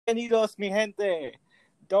Bienvenidos, mi gente.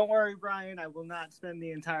 Don't worry, Brian, I will not spend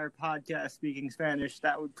the entire podcast speaking Spanish.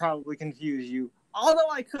 That would probably confuse you. Although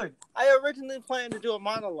I could. I originally planned to do a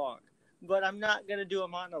monologue, but I'm not going to do a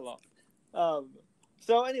monologue.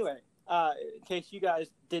 So anyway, in case you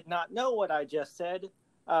guys did not know what I just said,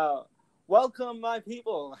 welcome, my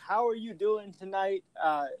people. How are you doing tonight?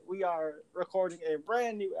 We are recording a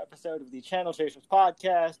brand new episode of the Channel Chasers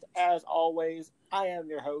podcast. As always, I am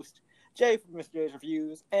your host, Jay from Mr. Jay's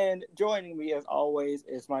Reviews, and joining me as always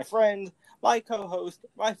is my friend, my co-host,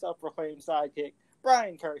 my self-proclaimed sidekick,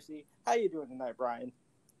 Bryan Kersey. How you doing tonight, Bryan?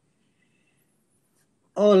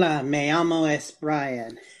 Hola, me llamo es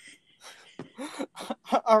Bryan.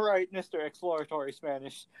 All right, Mr. Exploratory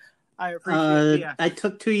Spanish. I appreciate it. I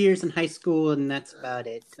took 2 years in high school, and that's about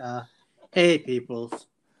it. Hey, peoples.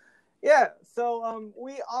 Yeah, so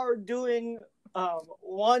we are doing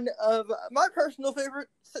one of my personal favorite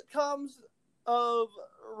sitcoms of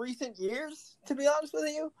recent years, to be honest with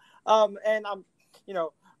you. And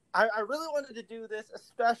I really wanted to do this,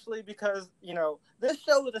 especially because, this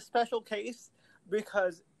show is a special case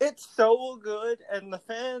because it's so good and the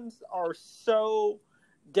fans are so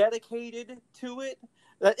dedicated to it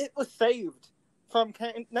that it was saved from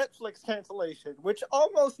Netflix cancellation, which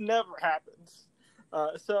almost never happens.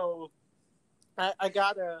 So I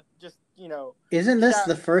gotta just, Isn't this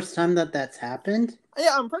the first time that's happened?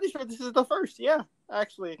 Yeah, I'm pretty sure this is the first. Yeah,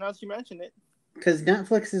 actually, now that you mention it. Because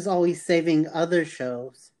Netflix is always saving other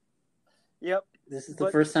shows. Yep. This is the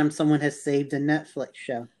first time someone has saved a Netflix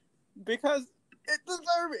show. Because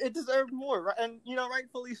it deserved more, right? And,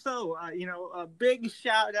 rightfully so. A big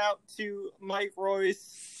shout out to Mike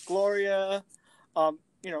Royce, Gloria,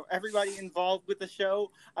 everybody involved with the show.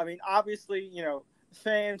 I mean, obviously,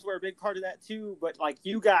 fans were a big part of that too, but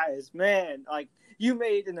you guys, man, you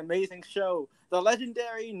made an amazing show. The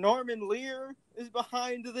legendary Norman Lear is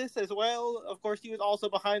behind this as well. Of course, he was also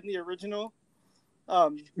behind the original. I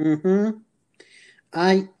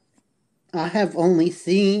have only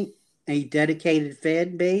seen a dedicated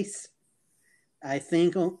fan base. I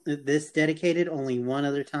think this dedicated only one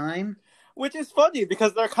other time. Which is funny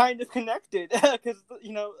because they're kind of connected. Because,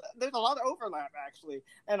 there's a lot of overlap, actually.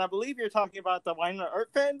 And I believe you're talking about the Wynonna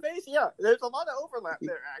Earp fan base. Yeah, there's a lot of overlap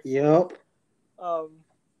there, actually. Yep.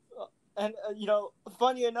 And,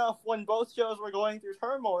 funny enough, when both shows were going through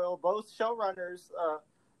turmoil, both showrunners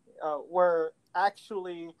were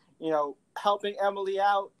actually, helping Emily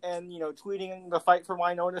out and, tweeting the fight for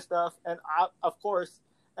Wynonna stuff. And, of course,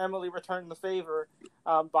 Emily returned the favor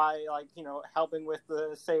by, helping with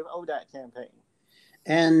the Save ODAT campaign.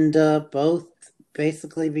 And both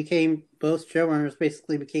showrunners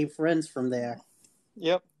basically became friends from there.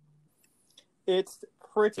 Yep. It's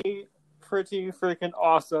pretty freaking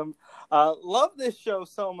awesome. Love this show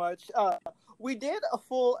so much. We did a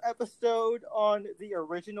full episode on the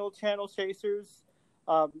original Channel Chasers,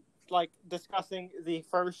 discussing the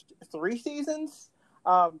first 3 seasons.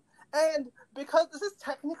 And because this is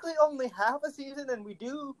technically only half a season and we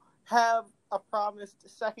do have a promised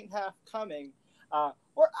second half coming,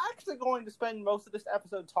 we're actually going to spend most of this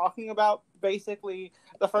episode talking about basically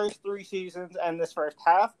the first 3 seasons and this first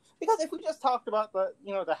half. Because if we just talked about the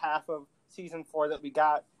half of season 4 that we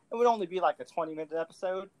got, it would only be a 20-minute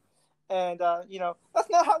episode. And, that's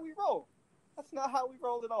not how we roll. That's not how we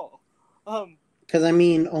roll at all. Because,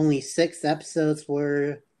 only 6 episodes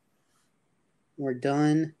were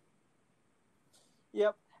done.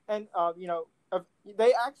 Yep, and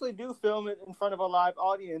they actually do film it in front of a live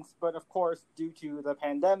audience, but of course, due to the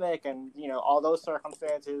pandemic and all those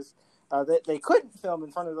circumstances, they couldn't film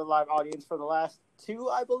in front of the live audience for the last 2,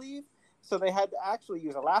 I believe. So they had to actually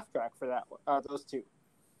use a laugh track for that. Those 2.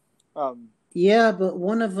 Yeah, but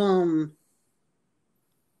one of them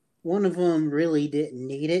really didn't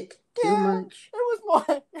need it too much. It was more.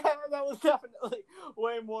 Yeah, that was definitely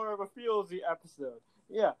way more of a feelsy episode.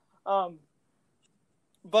 Yeah.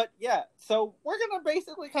 But yeah, so we're gonna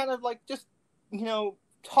basically kind of just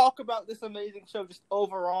talk about this amazing show just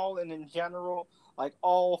overall and in general,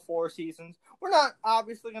 all 4 seasons. We're not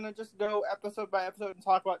obviously gonna just go episode by episode and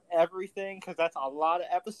talk about everything because that's a lot of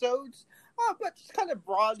episodes. But just kind of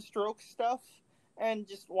broad stroke stuff and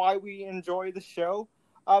just why we enjoy the show.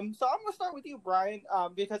 So I'm gonna start with you, Bryan,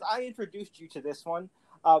 because I introduced you to this one.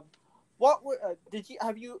 Did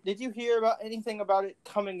you hear about anything about it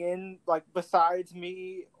coming in besides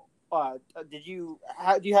me? Do you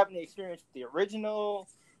have any experience with the original?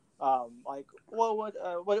 What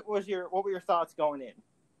were your thoughts going in?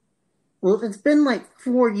 Well, it's been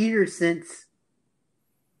 4 years since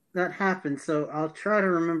that happened, so I'll try to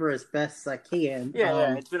remember as best as I can.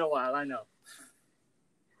 Yeah, it's been a while, I know.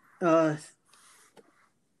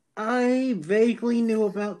 I vaguely knew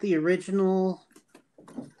about the original,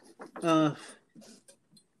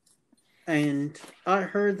 and I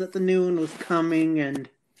heard that the new one was coming, and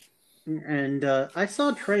I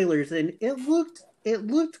saw trailers, and it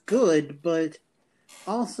looked good, but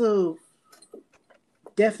also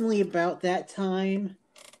definitely about that time.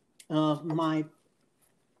 My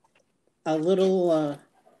a little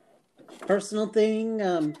personal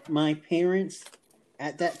thing. My parents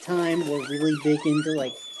at that time were really big into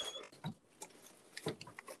like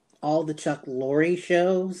all the Chuck Lorre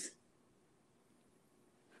shows,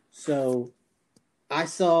 so I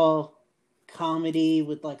saw comedy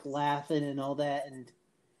with like laughing and all that, and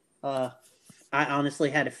uh, I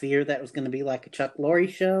honestly had a fear that it was going to be like a Chuck Lorre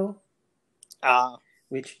show.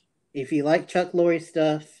 Which, if you like Chuck Lorre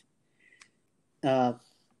stuff,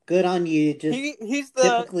 good on you. Just he's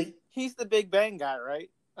typically, he's the Big Bang guy,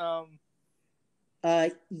 right?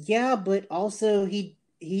 yeah, but also he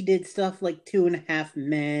did stuff like Two and a Half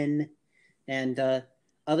Men and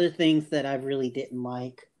other things that I really didn't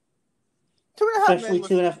like. Two and a Half Men Especially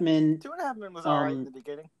Two and a Half Men. Two and a Half Men was alright in the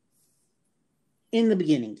beginning. In the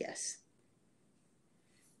beginning, yes.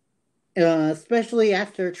 Especially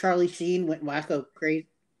after Charlie Sheen went wacko crazy.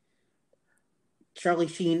 Charlie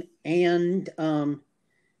Sheen and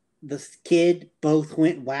the kid both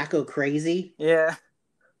went wacko crazy. Yeah.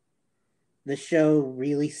 The show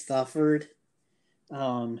really suffered,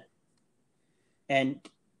 and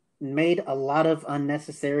made a lot of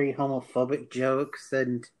unnecessary homophobic jokes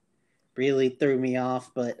and really threw me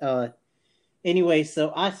off. But anyway,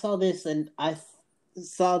 so I saw this and I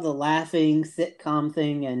saw the laughing sitcom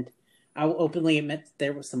thing, and I will openly admit that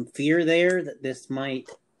there was some fear there that this might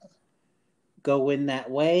go in that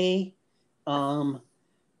way.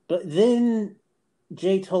 But then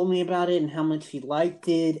Jay told me about it and how much he liked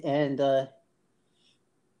it, and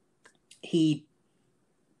he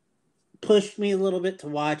pushed me a little bit to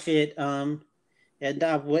watch it, and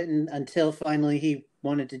I wouldn't until finally he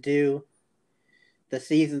wanted to do the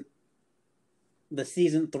season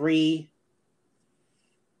 3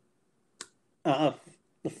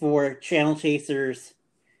 for Channel Chasers,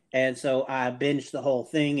 and so I binged the whole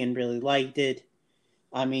thing and really liked it.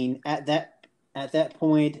 I mean, at that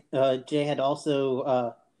point, Jay had also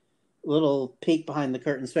a little peek behind the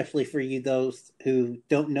curtain, especially for you those who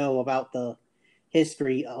don't know about the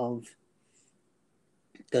history of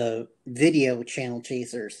the video Channel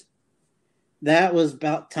Chasers. That was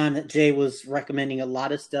about time that Jay was recommending a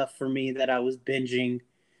lot of stuff for me that I was binging.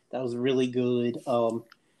 That was really good.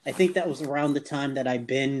 I think that was around the time that I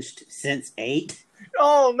binged Sense8.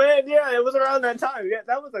 Oh man, yeah, it was around that time. Yeah,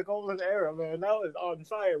 that was a golden era, man. That was on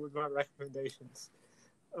fire with my recommendations.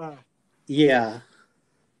 Yeah.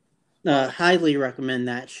 Highly recommend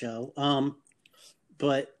that show.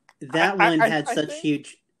 But that one had such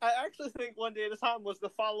huge... I actually think One Day at a Time was the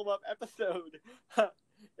follow-up episode,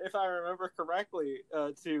 if I remember correctly,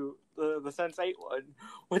 to the Sense8 one,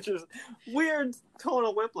 which is weird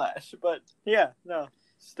total whiplash, but yeah, no,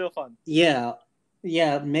 still fun. Yeah,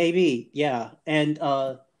 maybe, yeah. And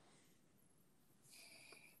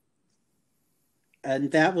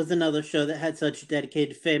that was another show that had such a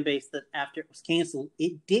dedicated fan base that after it was canceled,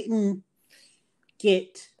 it didn't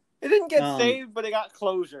get... It didn't get saved, but it got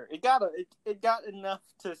closure. It got enough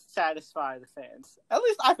to satisfy the fans. At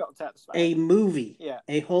least I felt satisfied. A movie. Yeah.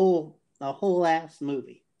 A whole ass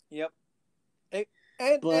movie. Yep. It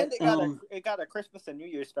got a Christmas and New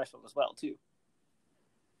Year's special as well, too.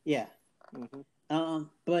 Yeah. Mm-hmm.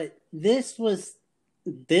 But this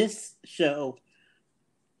show,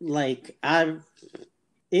 like,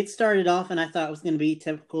 it started off and I thought it was going to be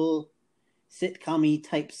typical sitcom-y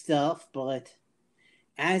type stuff, but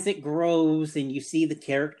as it grows and you see the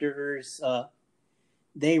characters,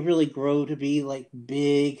 they really grow to be like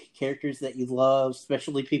big characters that you love,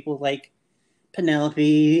 especially people like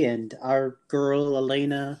Penelope and our girl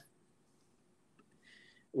Elena,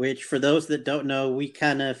 which for those that don't know, we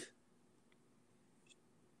kind of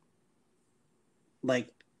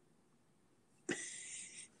like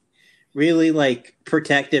really like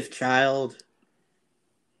protective child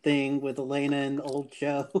thing with Elena and the old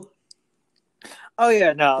show. Oh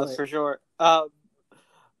yeah, no, for sure. But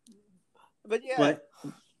yeah,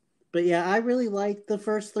 but yeah, I really liked the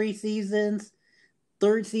first 3 seasons.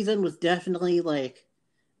 Third season was definitely like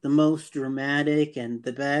the most dramatic and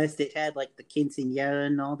the best. It had like the quinceañera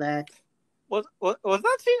and all that. Was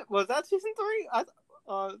that season 3? I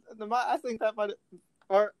think that might,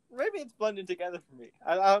 or maybe it's blended together for me.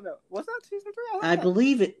 I don't know. Was that season 3? I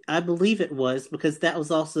believe it was, because that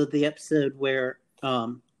was also the episode where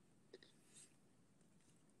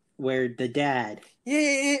the dad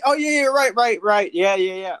Yeah. Oh, yeah. Right.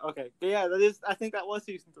 Yeah. Okay. Yeah, that is. I think that was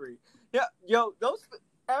season 3. Yeah, yo, those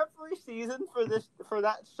every season for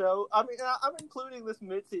that show. I mean, I'm including this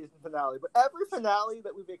mid-season finale, but every finale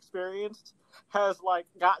that we've experienced has like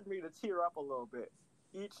gotten me to tear up a little bit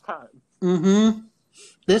each time. Mm-hmm.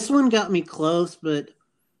 This one got me close, but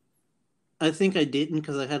I think I didn't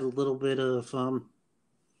because I had a little bit of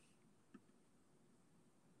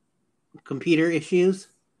computer issues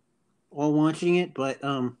while watching it. But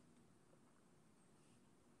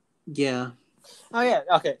yeah. Oh yeah.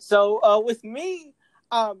 Okay. So with me,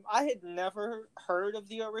 I had never heard of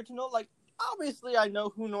the original. Like, obviously, I know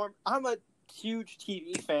who Norm. I'm a huge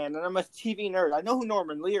TV fan, and I'm a TV nerd. I know who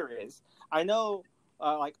Norman Lear is. I know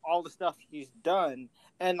like all the stuff he's done,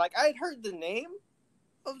 and like I had heard the name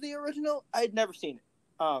of the original. I had never seen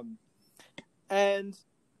it. And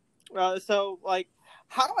so like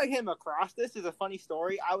how I came across this is a funny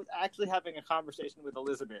story. I was actually having a conversation with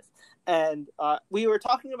Elizabeth, and we were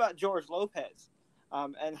talking about George Lopez,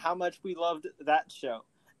 and how much we loved that show.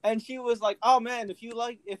 And she was like, "Oh man, if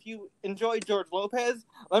you enjoy George Lopez,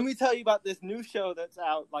 let me tell you about this new show that's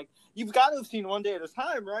out. Like, you've got to have seen One Day at a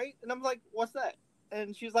Time, right?" And I'm like, "What's that?"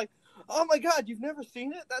 And she's like, "Oh my God, you've never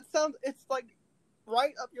seen it? That sounds it's like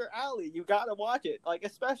right up your alley. You got to watch it. Like,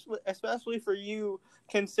 especially for you,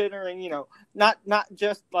 considering, not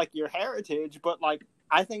just like your heritage, but like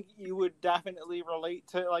I think you would definitely relate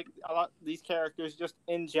to like a lot of these characters just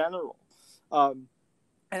in general."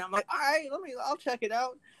 And I'm like, all right, I'll check it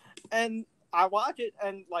out. And I watch it,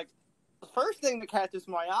 and like the first thing that catches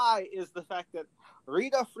my eye is the fact that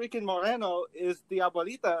Rita freaking Moreno is the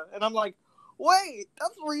abuelita, and I'm like, wait,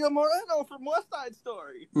 that's Rita Moreno from West Side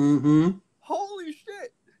Story. Mm-hmm. Holy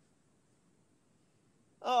shit!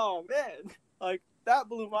 Oh man, like that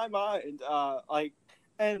blew my mind.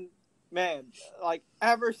 And man, like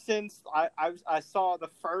ever since I saw the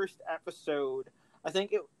first episode, I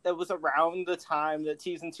think it was around the time that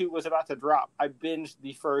season 2 was about to drop. I binged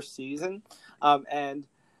the first season, and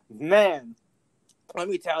man, let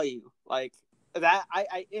me tell you, like that,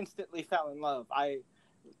 I instantly fell in love. I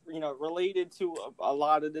related to a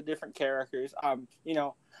lot of the different characters.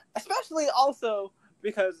 Especially also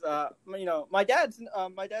because my dad's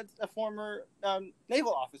a former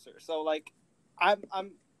naval officer, so like I'm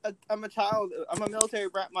a child. I'm a military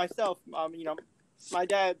brat myself. My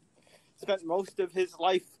dad spent most of his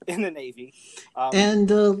life in the Navy. And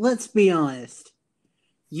let's be honest,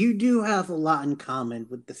 you do have a lot in common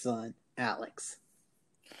with the son, Alex.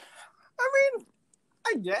 I mean,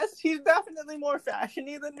 I guess he's definitely more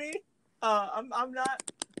fashiony than me. I'm not.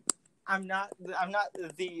 I'm not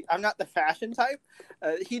the fashion type.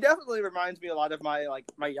 He definitely reminds me a lot of my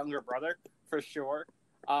younger brother for sure.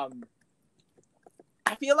 I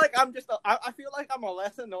feel like I feel like I'm a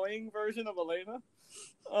less annoying version of Elena,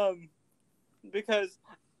 because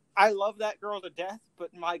I love that girl to death.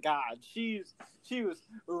 But my God, she was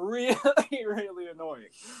really really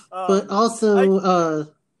annoying. But I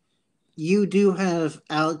also, you do have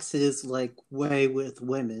Alex's like way with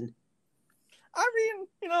women. mean,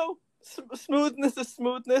 smoothness is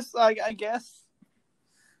smoothness. I guess.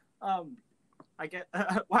 I get.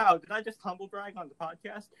 Wow, did I just humble brag on the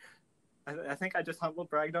podcast? I think I just humble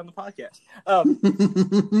bragged on the podcast.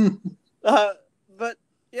 But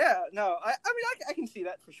yeah, no, I can see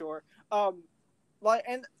that for sure. Like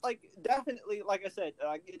definitely, like I said,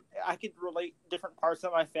 I could relate different parts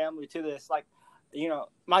of my family to this. Like,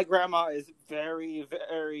 my grandma is very,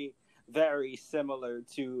 very, very similar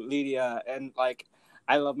to Lydia, and like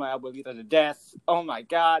I love my abuelita to death. Oh my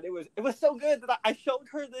God, it was so good that I showed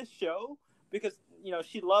her this show because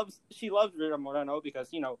she loves Rita Moreno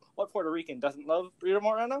because what Puerto Rican doesn't love Rita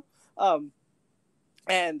Moreno.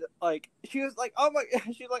 And like she was like, oh my,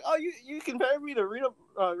 she's like, oh, you compare me to Rita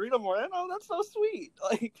Moreno? That's so sweet.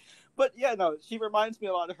 Like, but yeah, no, she reminds me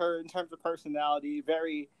a lot of her in terms of personality,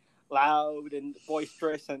 very loud and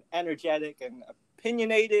boisterous and energetic and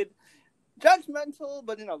opinionated, judgmental,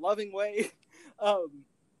 but in a loving way. Um,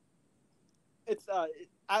 it's I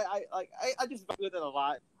just vibe with it a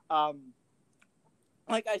lot.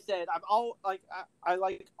 Like I said, I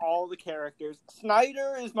like all the characters.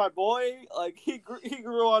 Snyder is my boy. Like he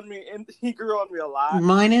grew on me, and he grew on me a lot.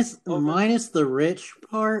 Minus the rich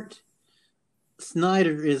part,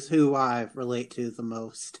 Snyder is who I relate to the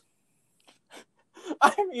most.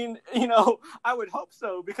 I mean, I would hope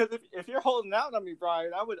so because if you're holding out on me,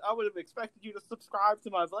 Bryan, I would have expected you to subscribe to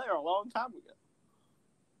my Blair a long time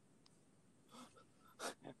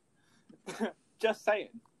ago. Just saying.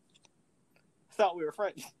 Thought we were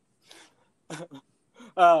friends.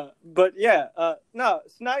 But yeah, no,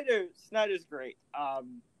 Snyder's great.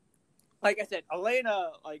 like I said,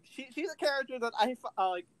 Elena, like she's a character that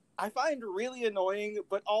I find really annoying,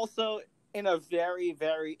 but also in a very,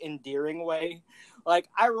 very endearing way. Like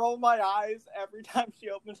I roll my eyes every time she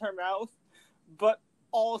opens her mouth, but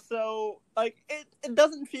also like it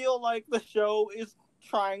doesn't feel like the show is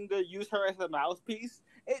trying to use her as a mouthpiece.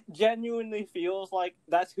 It genuinely feels like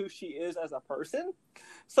that's who she is as a person.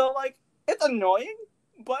 So like it's annoying,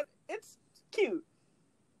 but it's cute.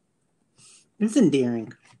 It's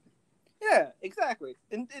endearing. Yeah, exactly.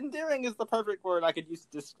 Endearing is the perfect word I could use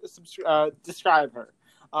to describe her.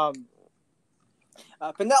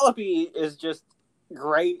 Penelope is just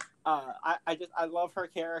great. I love her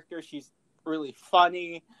character. She's really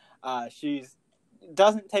funny. She's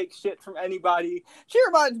doesn't take shit from anybody. She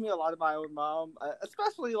reminds me a lot of my own mom,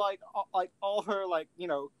 especially like all her like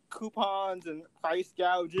coupons and price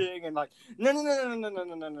gouging and like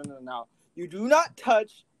no. You do not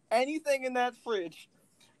touch anything in that fridge.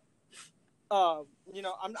 I'm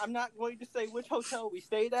not going to say which hotel we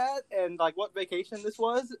stayed at and like what vacation this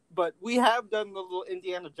was, but we have done the little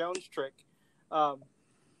Indiana Jones trick, where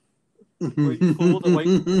you fool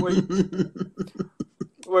the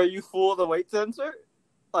where you fool the weight sensor.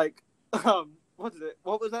 Like, what is it?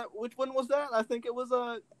 What was that? Which one was that? I think it was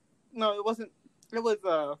no, it wasn't. It was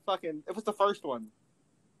it was the first one.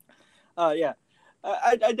 Yeah.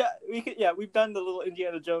 We've done the little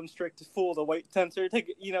Indiana Jones trick to fool the weight sensor to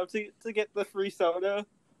get the free soda.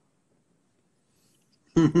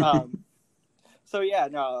 So yeah,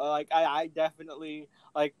 no, like I definitely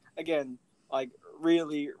like again like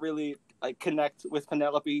really really like connect with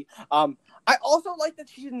Penelope. I also like that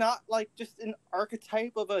she's not like just an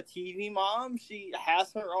archetype of a TV mom. She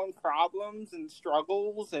has her own problems and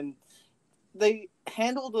struggles, and they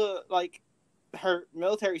handle her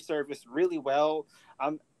military service really well.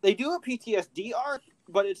 They do a PTSD arc,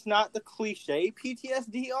 but it's not the cliche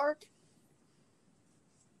PTSD arc.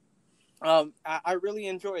 I really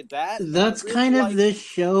enjoyed that. That's Really kind of this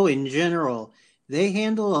show in general. They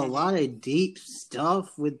handle a lot of deep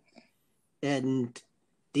stuff and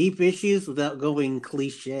deep issues without going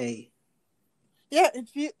cliche. Yeah,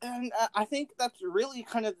 and I think that's really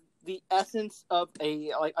kind of the essence of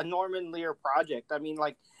a Norman Lear project. I mean,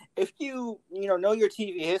 like if you know your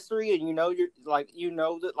TV history and you know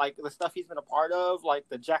that like the stuff he's been a part of, like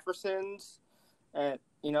the Jeffersons and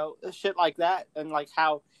shit like that, and like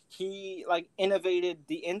how he like innovated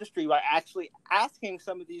the industry by actually asking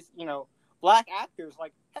some of these black actors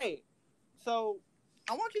like, hey, so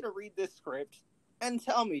I want you to read this script and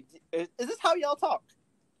tell me, is this how y'all talk?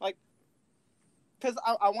 Like, because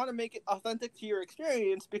I want to make it authentic to your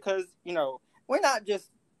experience, because we're not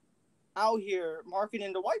just out here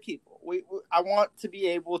marketing to white people. I want to be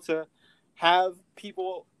able to have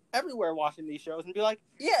people everywhere watching these shows and be like,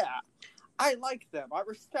 yeah, I like them, I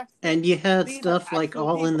respect them. And you had stuff like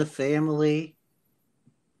All people in the Family,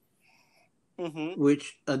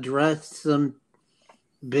 which addressed some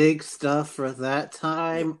big stuff for that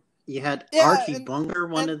time. You had Archie Bunker,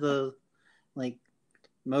 one of the like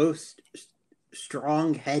most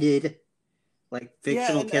strong-headed like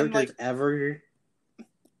fictional characters ever.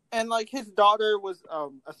 And like his daughter was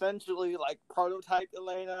essentially like prototype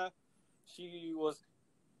Elena. She was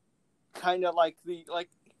kind of like the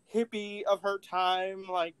hippie of her time,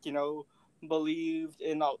 like believed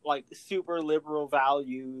in like super liberal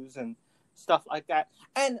values and stuff like that.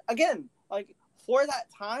 And again, like for that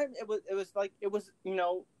time, it was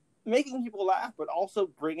making people laugh, but also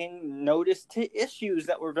bringing notice to issues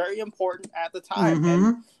that were very important at the time.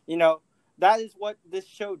 And that is what this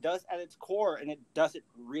show does at its core, and it does it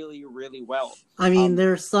really, really well. I mean,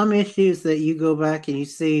 there are some issues that you go back and you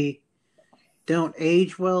see don't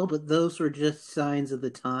age well, but those were just signs of the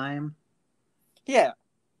time. Yeah.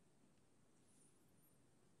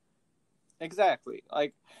 Exactly.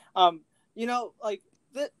 Like,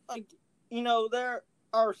 there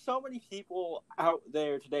are so many people out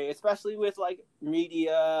there today, especially with like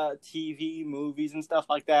media, TV, movies, and stuff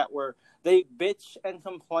like that, where they bitch and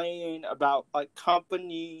complain about like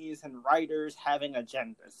companies and writers having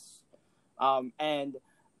agendas. And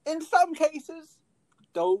in some cases,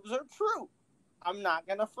 those are true. I'm not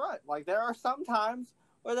gonna front. Like there are some times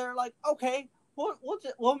where they're like, okay, we'll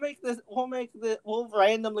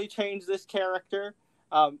randomly change this character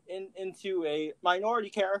into a minority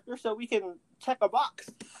character so we can check a box.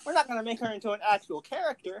 We're not gonna make her into an actual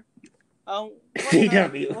character.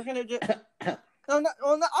 CW. We're gonna just. No,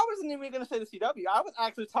 I wasn't even going to say the CW. I was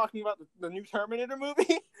actually talking about the new Terminator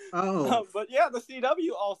movie. Oh. But yeah, the CW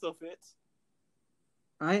also fits.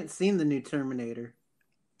 I ain't seen the new Terminator.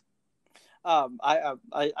 I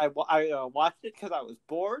watched it because I was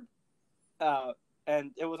bored.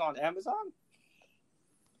 and it was on Amazon.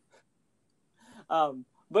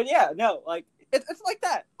 But yeah, no, like it's like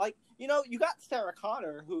that. Like, you know, you got Sarah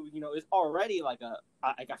Connor, who, you know, is already like a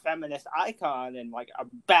feminist icon and like a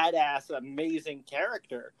badass, amazing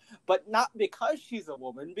character, but not because she's a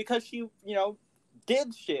woman, because she, you know,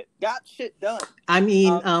 got shit done. I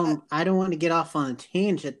mean, I don't want to get off on a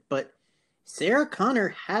tangent, but Sarah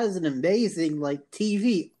Connor has an amazing like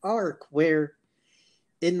TV arc where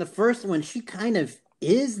in the first one she kind of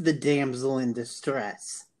is the damsel in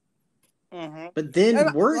distress. Mm-hmm. But then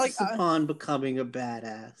and, works upon becoming a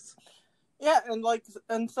badass. Yeah,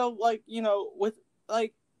 and so like, you know, with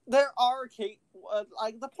like there are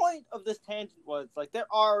like the point of this tangent was like there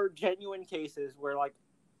are genuine cases where like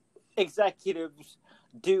executives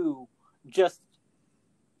do just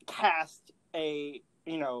cast a,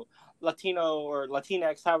 you know, Latino or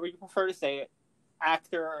Latinx, however you prefer to say it,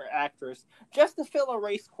 actor or actress just to fill a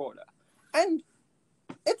race quota, and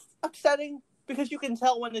it's upsetting because you can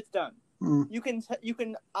tell when it's done. You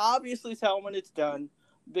can obviously tell when it's done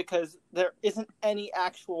because there isn't any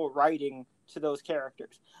actual writing to those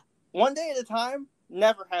characters. One Day at a Time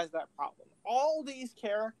never has that problem. All these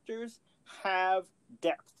characters have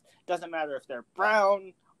depth. Doesn't matter if they're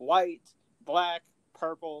brown, white, black,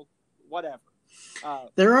 purple, whatever.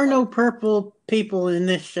 There are no purple people in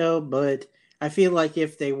this show, but I feel like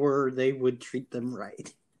if they were, they would treat them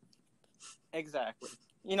right. Exactly.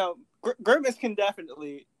 You know, Grimace can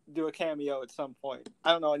definitely do a cameo at some point.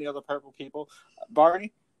 I don't know any other purple people.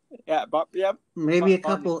 Barney? Yeah, yeah. Maybe a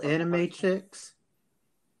couple anime chicks.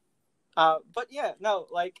 But yeah, no,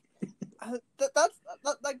 like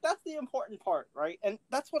that's the important part, right? And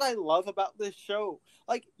that's what I love about this show.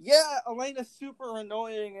 Like, yeah, Elena's super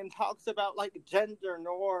annoying and talks about like gender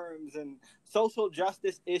norms and social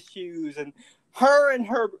justice issues, and her and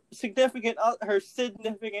her significant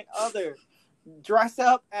other dress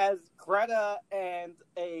up as Greta and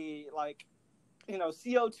a, like, you know,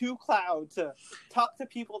 CO2 cloud to talk to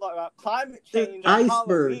people about climate change on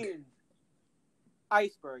Halloween.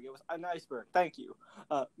 Iceberg. It was an iceberg. Thank you.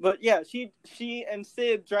 But yeah, she and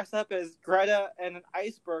Sid dress up as Greta and an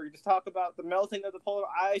iceberg to talk about the melting of the polar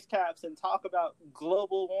ice caps and talk about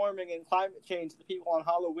global warming and climate change to people on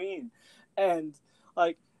Halloween. And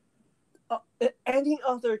like any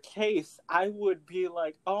other case, I would be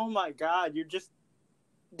like, oh my God, you're just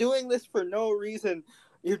doing this for no reason.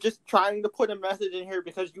 You're just trying to put a message in here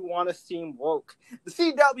because you want to seem woke. The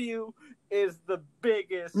CW is the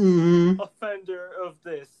biggest offender of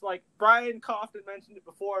this. Like, Bryan Kaufman mentioned it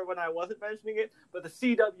before when I wasn't mentioning it, but the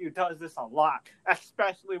CW does this a lot,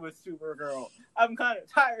 especially with Supergirl. I'm kind of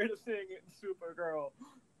tired of seeing it in Supergirl.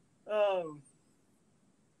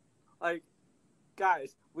 Like,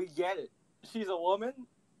 guys, we get it. She's a woman,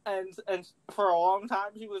 and for a long time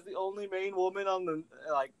she was the only main woman on the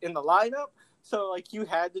in the lineup. So like you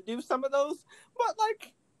had to do some of those, but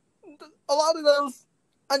like a lot of those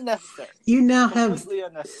unnecessary. You now completely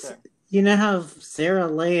unnecessary. You now have Sarah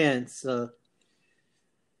Lance,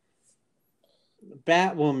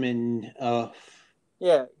 Batwoman.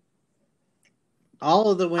 Yeah. All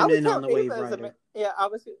of the women on the Wave Rider. I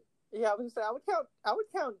was gonna say I would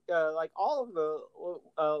count like all of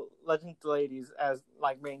the Legend ladies as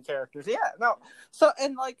like main characters. Yeah, no. So,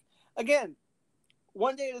 and like again,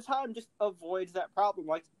 One Day at a Time just avoids that problem.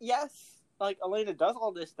 Like, yes, like Elena does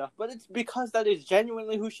all this stuff, but it's because that is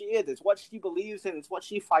genuinely who she is. It's what she believes in. It's what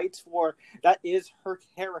she fights for. That is her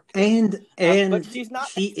character. And but she's not.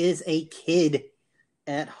 She is a kid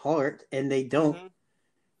at heart, and they don't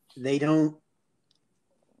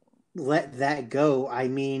let that go. I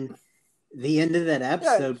mean, the end of that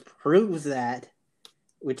episode proves that,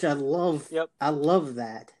 which I love. Yep. I love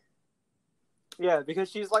that. Yeah, because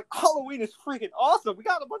she's like, Halloween is freaking awesome. We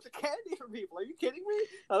got a bunch of candy for people. Are you kidding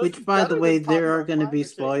me? Which, by the way, there are going to be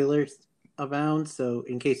spoilers abound, so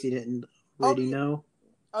in case you didn't already know.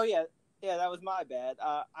 Oh, yeah. Yeah, that was my bad.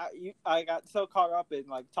 I got so caught up in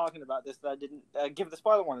like talking about this that I didn't give the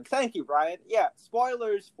spoiler warning. Thank you, Bryan. Yeah,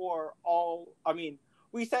 spoilers for all. I mean,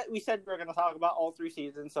 we said we were going to talk about all 3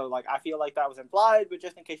 seasons, so like I feel like that was implied. But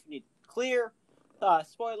just in case you need clear,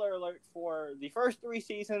 spoiler alert for the first 3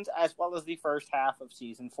 seasons as well as the first half of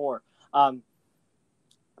season 4.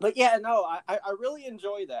 But yeah, no, I really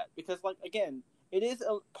enjoy that because like again, it is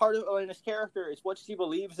a part of Elena's character. It's what she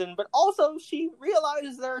believes in, but also she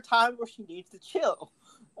realizes there are times where she needs to chill,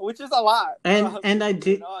 which is a lot. And I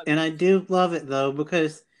do love it though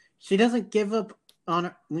because she doesn't give up on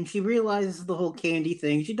her, when she realizes the whole candy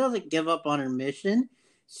thing. She doesn't give up on her mission.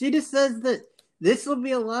 She just says that this will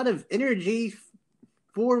be a lot of energy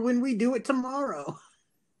for when we do it tomorrow.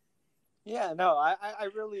 Yeah, no, I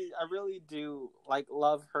really do like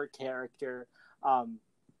love her character. Um,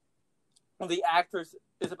 the actress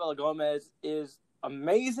Isabella Gomez is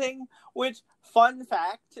amazing. Which, fun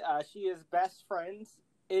fact, she is best friends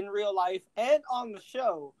in real life and on the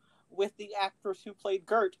show with the actress who played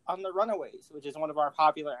Gert on The Runaways, which is one of our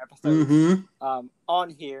popular episodes Mm-hmm. on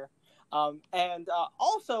here. And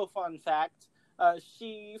also, fun fact,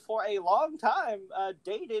 she for a long time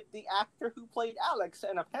dated the actor who played Alex,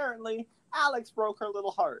 and apparently Alex broke her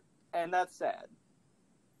little heart, and that's sad.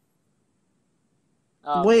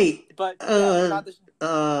 Wait, But yeah, we're not.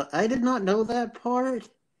 I did not know that part.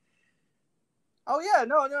 Oh yeah,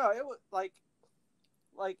 no, it was like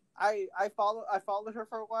I followed her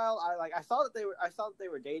for a while. I saw that they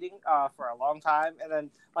were dating for a long time, and then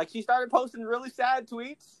like she started posting really sad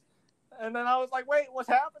tweets, and then I was like, wait, what's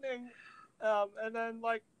happening? And then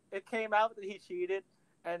like it came out that he cheated,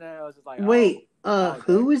 and then I was just like, Wait, oh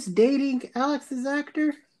who dang. was dating Alex's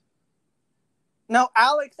actor? No,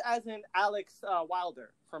 Alex as in Alex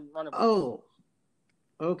Wilder from Runaways. Oh,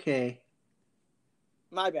 okay.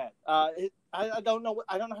 My bad. I don't know.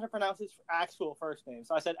 I don't know how to pronounce his actual first name,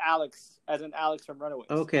 so I said Alex, as in Alex from Runaways.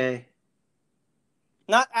 Okay.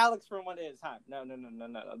 Not Alex from One Day at a Time. No.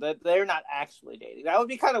 They're not actually dating. That would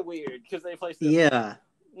be kind of weird because they placed them. Yeah.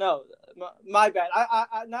 No, my bad.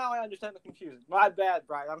 I now I understand the confusion. My bad,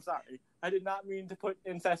 Brian. I'm sorry. I did not mean to put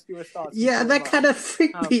incestuous thoughts. Yeah, that kind of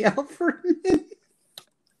freaked me out for a minute.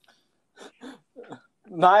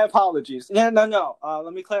 My apologies. Yeah, no.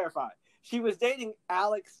 Let me clarify. She was dating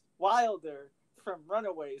Alex Wilder from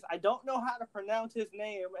Runaways. I don't know how to pronounce his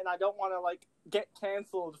name, and I don't want to like get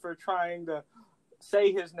canceled for trying to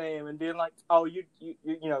say his name and being like, "Oh, you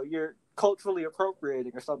know, you're culturally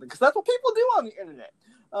appropriating or something," because that's what people do on the internet.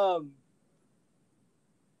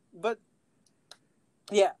 But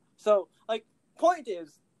yeah, so like, point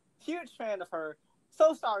is, huge fan of her.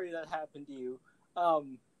 So sorry that happened to you.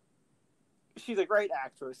 She's a great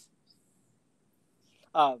actress.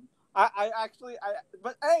 But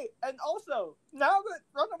hey, and also, now that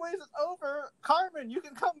Runaways is over, Carmen, you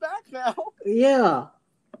can come back now. Yeah.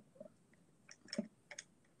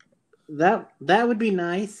 That would be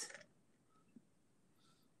nice.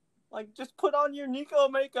 Like, just put on your Nico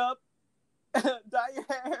makeup, dye your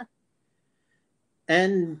hair.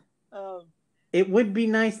 And it would be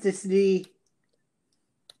nice to see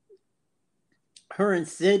her and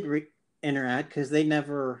Sid interact, because they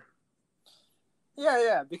never...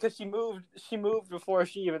 Yeah, because she moved before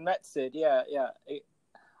she even met Sid. Yeah.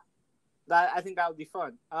 I think that would be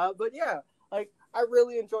fun. But yeah, like, I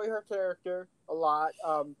really enjoy her character a lot.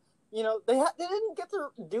 You know, they didn't get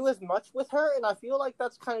to do as much with her, and I feel like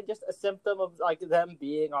that's kind of just a symptom of like them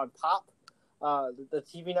being on Pop, the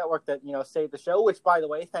TV network that, you know, saved the show. Which, by the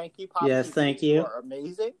way, thank you, Pop. Yes, TV. thank you. You are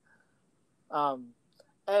amazing.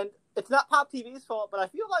 And it's not Pop TV's fault, but I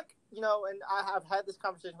feel like, you know, and I have had this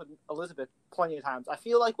conversation with Elizabeth plenty of times. I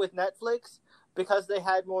feel like with Netflix, because they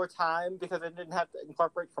had more time, because they didn't have to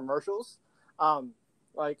incorporate commercials,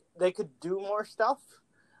 like they could do more stuff.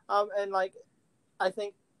 And like, I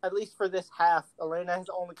think at least for this half, Elena has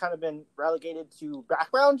only kind of been relegated to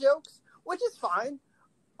background jokes, which is fine.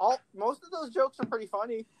 Most of those jokes are pretty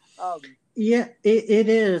funny. Yeah, it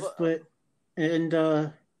is, but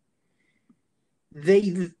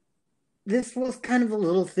this was kind of a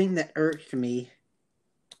little thing that irked me.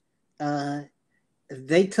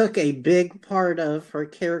 They took a big part of her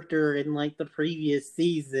character in like the previous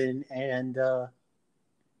season and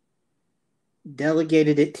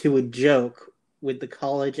delegated it to a joke with the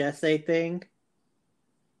college essay thing.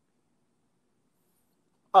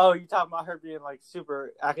 Oh, you talking about her being like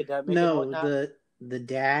super academic? No, and whatnot? the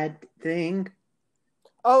dad thing.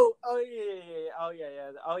 Oh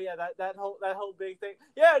yeah. That whole big thing.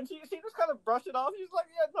 Yeah, and she just kind of brushed it off. She's like,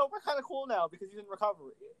 yeah, no, we're kind of cool now because he's in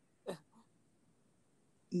recovery.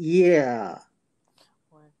 Yeah.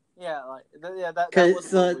 Yeah, like that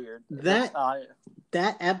was a little weird.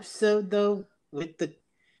 That episode though with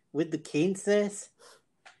the Kansas,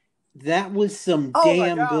 that was some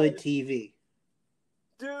damn good TV.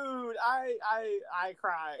 Dude, I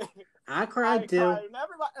cried. I cried too. And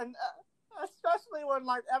everybody, and especially when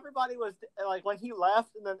like everybody was like when he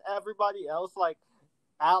left, and then everybody else like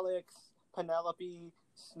Alex, Penelope,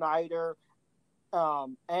 Snyder,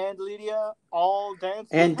 and Lydia all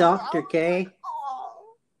dancing. And Dr. K.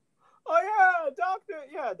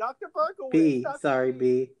 Dr. Berkowitz. B. Dr. Sorry,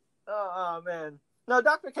 B. Oh man, no,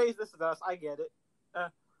 Dr. K's This Is Us. I get it.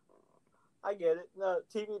 I get it. No,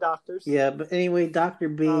 TV doctors. Yeah, but anyway, Dr.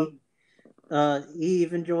 B, he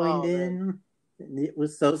even joined in. Man. It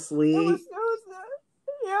was so sweet. It was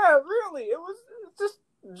yeah, really. It was just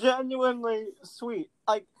genuinely sweet.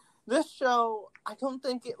 Like, this show, I don't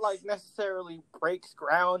think it, like, necessarily breaks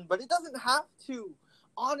ground, but it doesn't have to.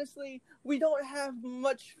 Honestly, we don't have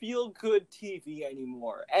much feel-good TV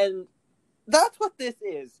anymore, and that's what this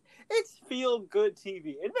is. It's feel-good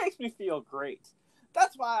TV. It makes me feel great.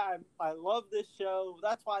 That's why I love this show.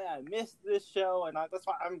 That's why I missed this show, and that's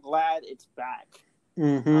why I'm glad it's back.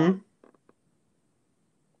 Mm-hmm.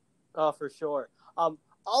 Oh, for sure.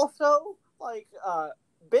 Also, like,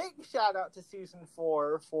 big shout out to season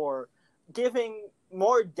 4 for giving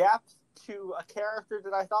more depth to a character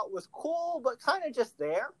that I thought was cool, but kind of just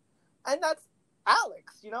there, and that's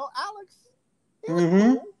Alex. You know, Alex, he was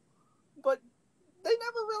cool, but they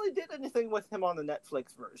never really did anything with him on the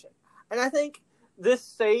Netflix version, and I think this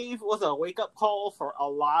save was a wake up call for a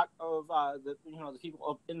lot of the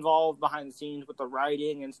people involved behind the scenes with the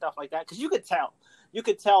writing and stuff like that, because you could tell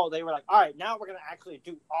they were like, all right, now we're gonna actually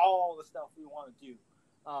do all the stuff we want to do,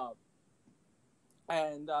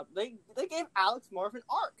 and they gave Alex more of an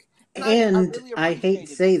arc, and really I hate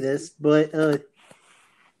to say this, but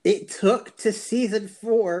it took to season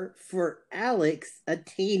 4 for Alex, a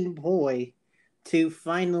teen boy, to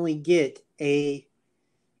finally get a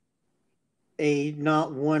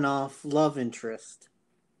not one-off love interest.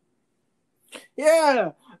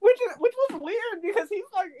 Yeah, which was weird because he's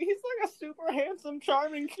like a super handsome,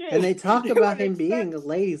 charming kid, and they talk about him being a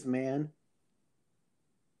ladies' man.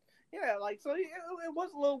 Yeah, like, so it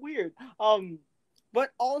was a little weird.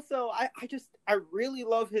 But also I really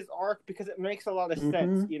love his arc because it makes a lot of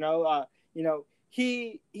sense. You know,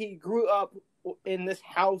 he grew up in this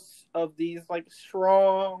house of these like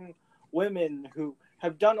strong women who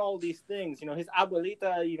have done all these things. You know, his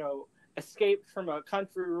abuelita, escaped from a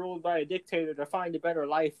country ruled by a dictator to find a better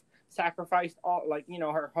life, sacrificed all, like,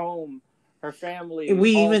 her home, her family.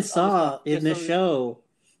 We even saw in the show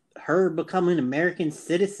her becoming an American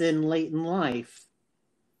citizen late in life.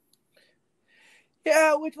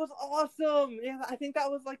 Yeah, which was awesome. Yeah, I think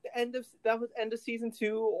that was like end of season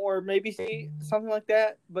 2, or maybe something like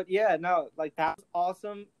that. But yeah, no, like, that was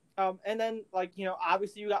awesome. And then, like,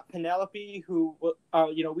 obviously you got Penelope, who,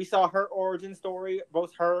 we saw her origin story.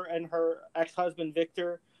 Both her and her ex-husband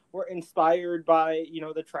Victor were inspired by,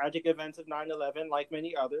 the tragic events of 9/11, like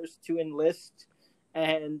many others, to enlist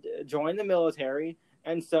and join the military.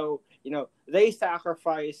 And so, they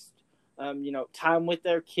sacrificed, time with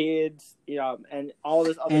their kids, and all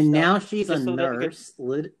this other stuff. And now she's a nurse,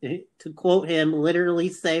 to quote him, literally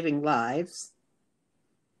saving lives.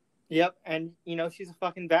 Yep, and, she's a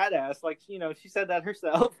fucking badass. Like, she said that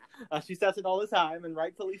herself. She says it all the time, and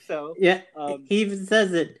rightfully so. Yeah, he even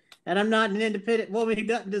says it. And I'm not an independent woman who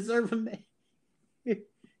doesn't deserve a man.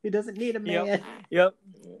 Who doesn't need a man. Yep.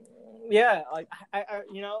 Yeah, like, I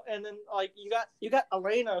and then, like, you got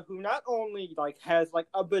Elena, who not only, like, has, like,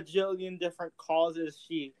 a bajillion different causes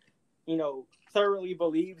she, thoroughly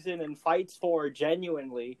believes in and fights for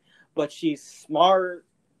genuinely, but she's smart.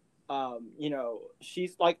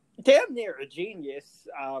 She's, like, damn near a genius.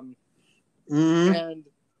 And,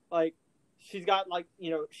 like, she's got, like,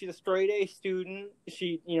 she's a straight A student.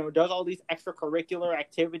 She, does all these extracurricular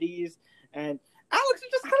activities. And Alex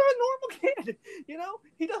is just kind of a normal kid.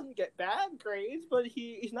 He doesn't get bad grades, but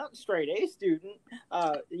he's not a straight A student.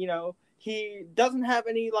 He doesn't have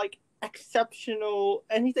any, like,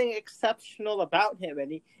 anything exceptional about him,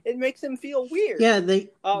 and it makes him feel weird. Yeah, they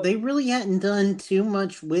really hadn't done too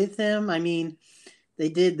much with him. I mean, they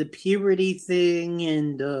did the puberty thing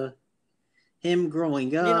and him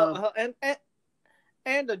growing up,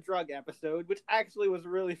 and a drug episode, which actually was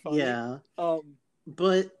really funny. Yeah,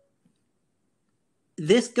 but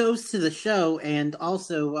this goes to the show and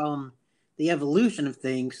also the evolution of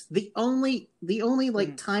things. The only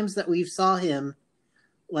like times that we saw him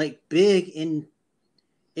like big into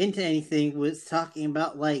anything was talking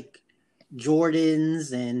about like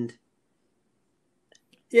Jordans and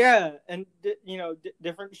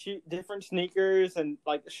different sneakers and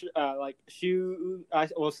like shoe.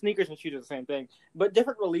 Well, sneakers and shoes are the same thing, but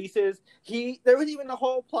different releases. There was even a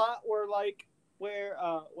whole plot where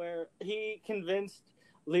he convinced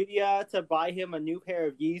Lydia to buy him a new pair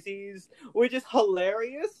of Yeezys, which is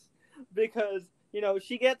hilarious because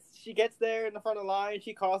she gets there in the front of the line,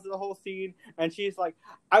 she causes the whole scene, and she's like,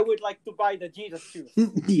 I would like to buy the Jesus shoes.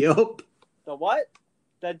 Yup. The what?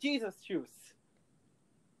 The Jesus shoes.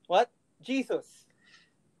 What? Jesus.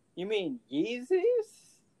 You mean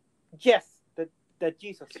Yeezys? Yes, the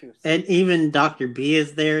Jesus shoes. And even Dr. B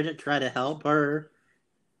is there to try to help her.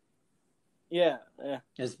 Yeah.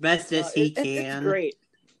 As best as he can. It's great.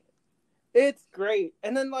 It's great.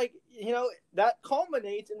 And then, like, that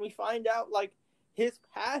culminates and we find out, like, his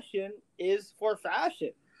passion is for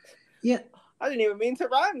fashion. Yeah. I didn't even mean to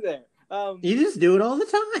rhyme there. You just do it all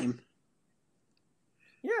the time.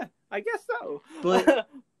 Yeah, I guess so. But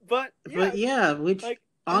yeah, which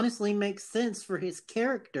honestly makes sense for his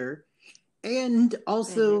character, and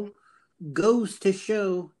also goes to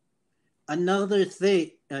show another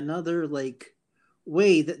like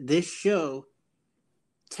way that this show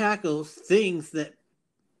tackles things that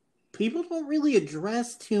people don't really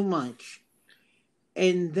address too much,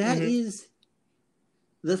 and that is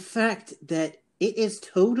the fact that it is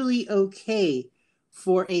totally okay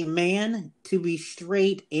for a man to be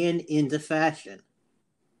straight and into fashion.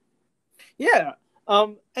 Yeah.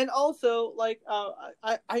 And also, like,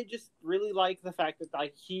 I just really like the fact that,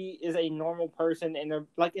 like, he is a normal person in a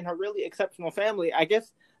really exceptional family. I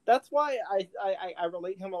guess that's why I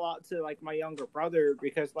relate him a lot to, like, my younger brother,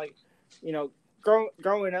 because, like, you know,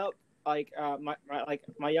 growing up, like,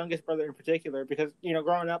 my youngest brother in particular, because, you know,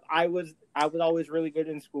 growing up, I was always really good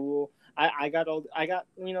in school. I got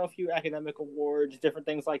a few academic awards, different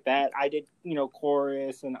things like that. I did,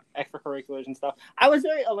 chorus and extracurriculars and stuff. I was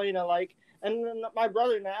very Elena like. And then my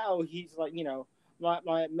brother now, he's like,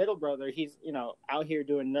 my middle brother, he's, out here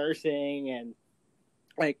doing nursing, and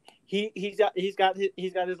like he's got his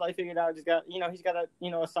life figured out. He's got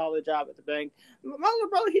a solid job at the bank. My little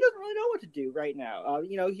brother, he doesn't really know what to do right now.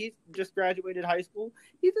 He's just graduated high school.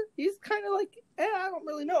 He's kind of like, I don't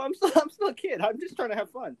really know. I'm still a kid. I'm just trying to have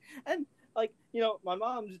fun. And like, my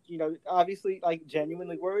mom's, obviously like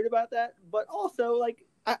genuinely worried about that, but also like,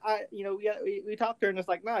 we talked to her, and it's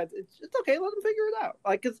like, nah, it's okay. Let them figure it out.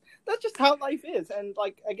 Like, cause that's just how life is. And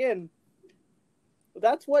like, again,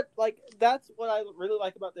 that's what I really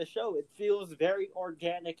like about this show. It feels very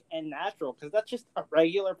organic and natural, because that's just a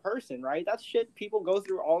regular person, right? That's shit people go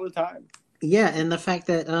through all the time. Yeah, and the fact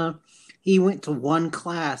that he went to one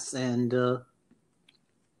class and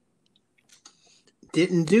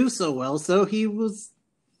didn't do so well, so he was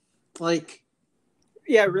like,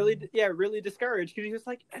 really discouraged, because he's just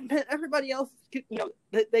like, man, everybody else,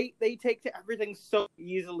 they take to everything so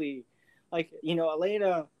easily. Like,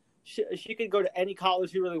 Elena, she could go to any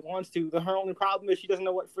college she really wants to. Her only problem is she doesn't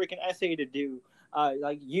know what freaking essay to do.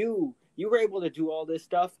 Like you were able to do all this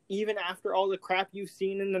stuff even after all the crap you've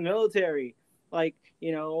seen in the military. Like,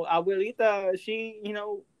 Abuelita, she,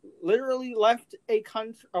 literally left a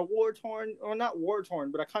country, not war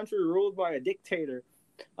torn, but a country ruled by a dictator.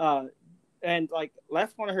 And like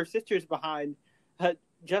left one of her sisters behind,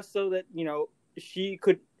 just so that she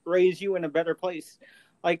could raise you in a better place.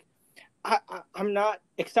 Like, I'm not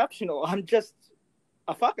exceptional. I'm just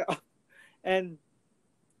a fuck up. And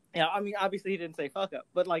I mean, obviously he didn't say fuck up,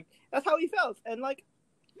 but like that's how he felt. And like,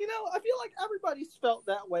 I feel like everybody's felt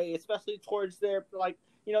that way, especially towards their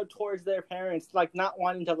parents, like not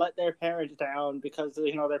wanting to let their parents down, because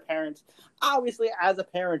their parents, obviously as a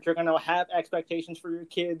parent, you're gonna have expectations for your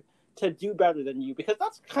kid to do better than you, because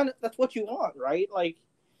that's what you want, right? Like,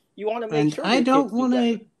 you want to make sure. I don't want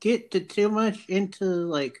to get too much into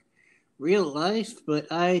like real life, but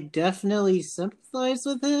I definitely sympathize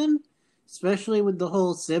with him, especially with the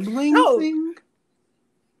whole sibling thing.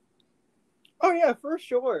 Oh yeah, for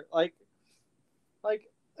sure. Like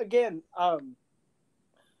again,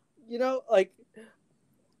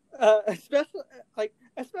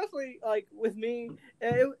 especially like with me,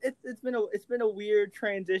 it's been a weird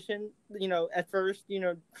transition. At first,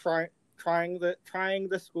 trying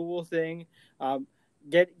the school thing,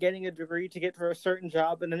 getting a degree to get for a certain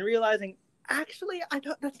job, and then realizing, actually,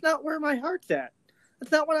 that's not where my heart's at.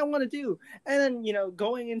 That's not what I want to do. And then,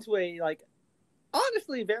 going into a, like,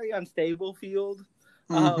 honestly very unstable field,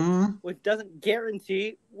 which doesn't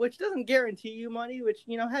guarantee you money, which,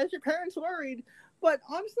 has your parents worried, but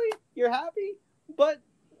honestly, you're happy. But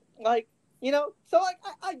like, so like,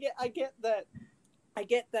 I get that,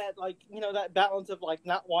 like, that balance of like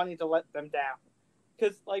not wanting to let them down,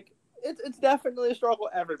 because like it's definitely a struggle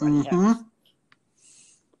everybody has.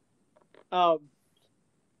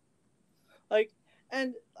 Like,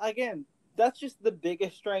 and again, that's just the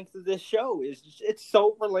biggest strength of this show, is it's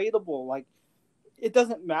so relatable. Like, it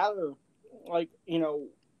doesn't matter, like,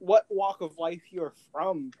 what walk of life you're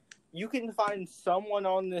from, you can find someone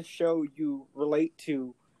on this show you relate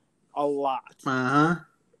to a lot.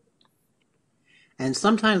 And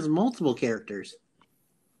sometimes multiple characters.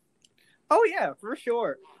 Oh yeah, for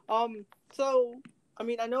sure. So I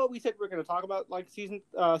mean, I know we said we're going to talk about like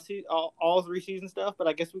all 3 season stuff, but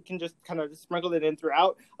I guess we can just kind of sprinkle it in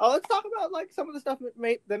throughout. Let's talk about like some of the stuff,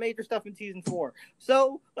 the major stuff in season 4.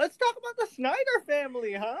 So let's talk about the Snyder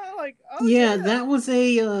family, huh? Like, yeah, that was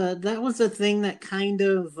a thing that kind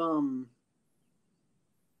of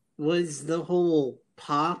was the whole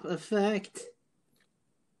pop effect.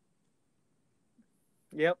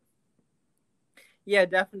 Yep. Yeah,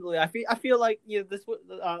 definitely. I feel like this would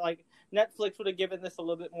like Netflix would have given this a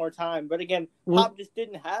little bit more time, but again, Pop just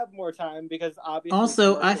didn't have more time because obviously.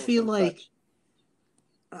 Also, I feel like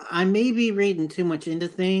I may be reading too much into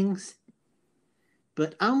things,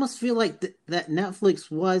 but I almost feel like that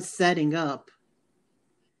Netflix was setting up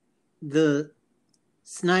the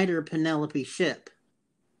Snyder Penelope ship.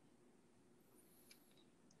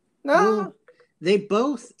 No. Well, they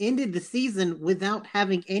both ended the season without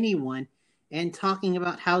having anyone and talking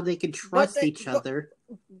about how they could trust each other.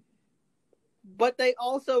 But they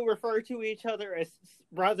also refer to each other as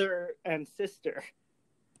brother and sister.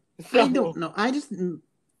 So, I don't know. I just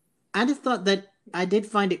thought that I did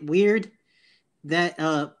find it weird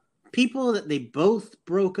that people that they both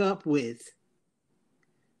broke up with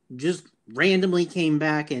just randomly came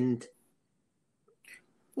back and...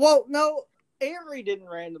 Well, no, Avery didn't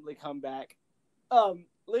randomly come back.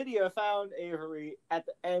 Lydia found Avery at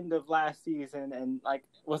the end of last season and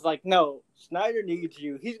was like, no, Snyder needs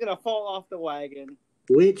you. He's going to fall off the wagon.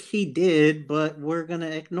 Which he did, but we're going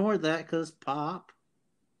to ignore that because Pop.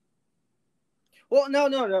 Well, no.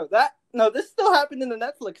 This still happened in the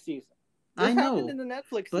Netflix season. I know. Happened in the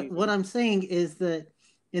Netflix but season. What I'm saying is that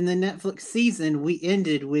in the Netflix season, we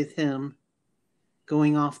ended with him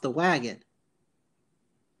going off the wagon.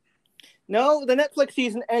 No, the Netflix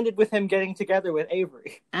season ended with him getting together with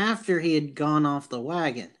Avery. After he had gone off the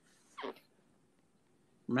wagon.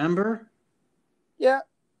 Remember? Yeah.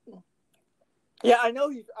 Yeah, I know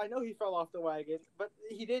he fell off the wagon, but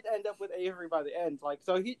he did end up with Avery by the end.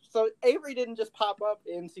 So Avery didn't just pop up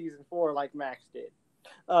in season 4 like Max did.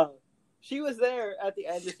 She was there at the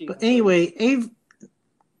end of season. But anyway,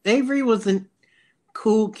 Avery was a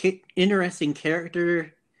cool, interesting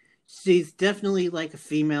character. She's definitely like a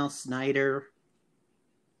female Snyder.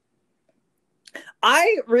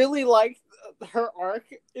 I really liked her arc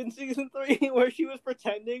in season 3 where she was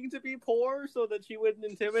pretending to be poor so that she wouldn't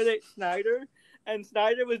intimidate Snyder. And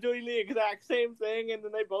Snyder was doing the exact same thing, and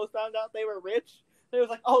then they both found out they were rich. They was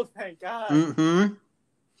like, oh, thank God. Mm-hmm.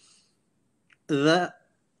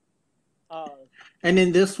 And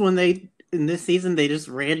in this one, in this season, they just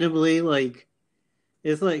randomly,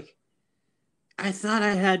 it's like, I thought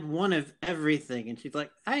I had one of everything. And she's like,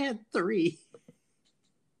 I had 3.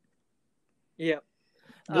 Yep.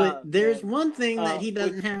 But there's one thing that he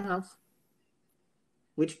doesn't have,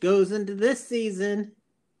 which goes into this season.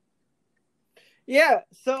 Yeah.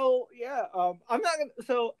 So yeah. I'm not gonna.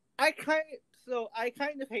 So I kind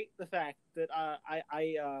of hate the fact that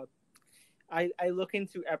I look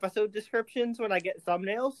into episode descriptions when I get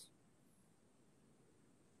thumbnails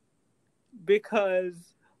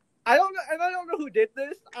because I don't know who did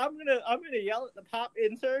this. I'm gonna yell at the Pop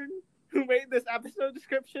intern who made this episode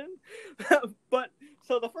description. But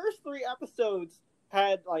so the first 3 episodes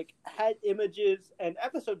had images and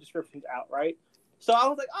episode descriptions out, right? So I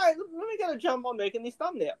was like, all right, let me get a jump on making these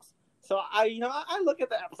thumbnails. So I look at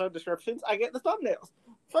the episode descriptions, I get the thumbnails.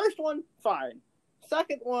 First one, fine.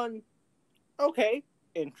 Second one, okay,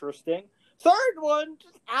 interesting. Third one,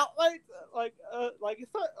 just outright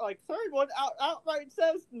third one outright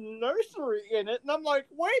says nursery in it, and I'm like,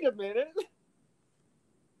 wait a minute.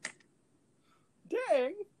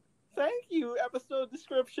 Dang. Thank you, episode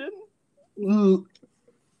description.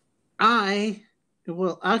 I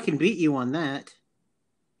can beat you on that.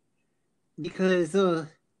 Because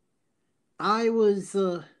I was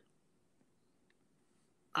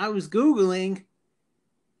Googling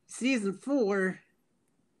season 4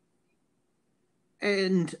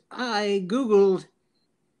 and I Googled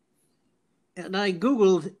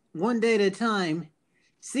One Day at a Time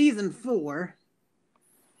season 4.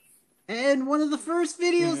 And one of the first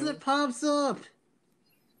videos that pops up,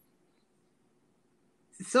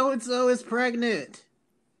 so-and-so is pregnant.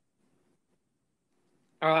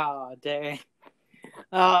 Ah, dang.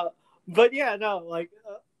 But yeah, no,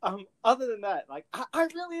 other than that, I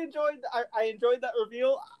really enjoyed, I enjoyed that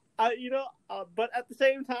reveal, but at the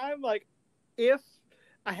same time, if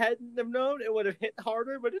I hadn't have known, it would have hit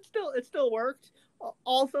harder, but it still worked.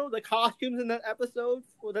 Also, the costumes in that episode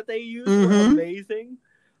that they used were amazing.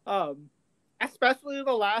 Especially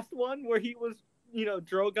the last one where he was,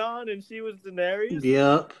 Drogon and she was Daenerys.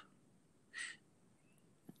 Yep.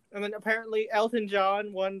 And then apparently Elton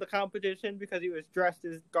John won the competition because he was dressed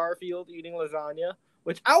as Garfield eating lasagna,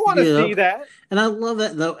 which I want to see that. And I love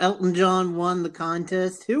that though. Elton John won the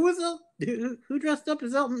contest. Who dressed up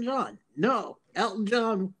as Elton John? No, Elton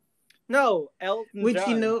John. No, Elton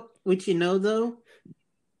John. Which though,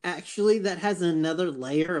 actually that has another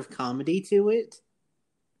layer of comedy to it.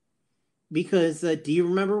 Because do you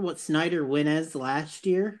remember what Snyder went as last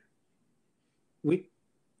year?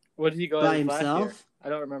 What did he go By as last year? himself? I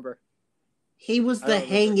don't remember. He was the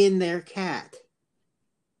hang in there cat.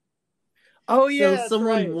 Oh yeah, so that's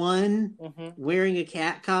someone right. won wearing a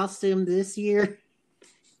cat costume this year.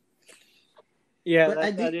 Yeah, but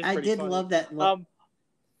I did funny. love that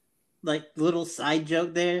like little side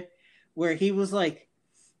joke there, where he was like,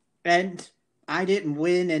 and I didn't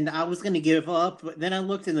win, and I was going to give up, but then I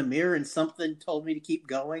looked in the mirror and something told me to keep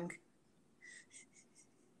going.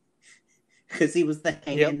 Because he was the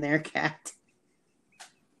hang in there cat.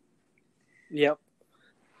 Yep.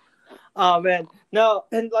 Oh man, no,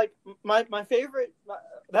 and like my favorite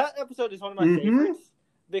that episode is one of my favorites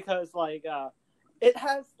because like it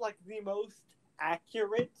has like the most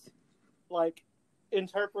accurate like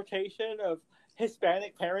interpretation of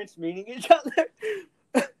Hispanic parents meeting each other.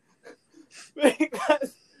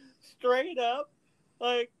 Because straight up,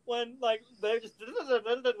 like when like they're just and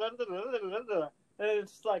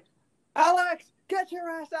it's like, Alex, get your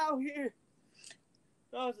ass out here.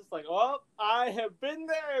 I was just like, oh, I have been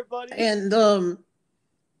there, buddy. And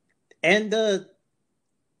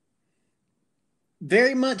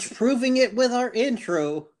very much proving it with our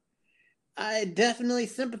intro. I definitely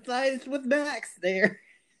sympathized with Max there.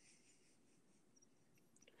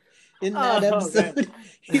 In that episode,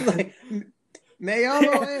 he's like, me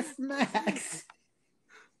llamo es Max.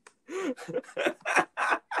 She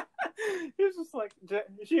was just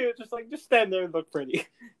like, just stand there and look pretty.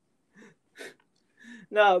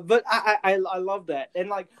 No, but I love that, and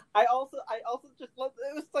like I also just love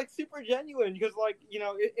it. Was like super genuine because like, you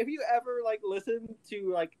know, if you ever like listen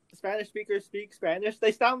to like Spanish speakers speak Spanish,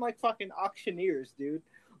 they sound like fucking auctioneers, dude.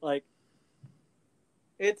 Like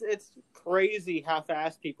it's crazy how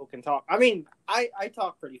fast people can talk. I mean, I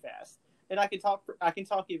talk pretty fast, and I can talk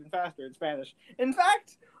even faster in Spanish. In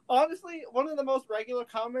fact, honestly, one of the most regular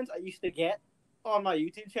comments I used to get on my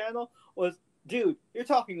YouTube channel was, dude, you're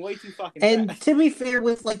talking way too fucking fast. And to be fair,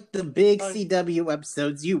 with like the big CW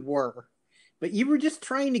episodes, you were. But you were just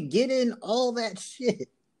trying to get in all that shit.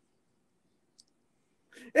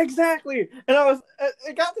 Exactly. And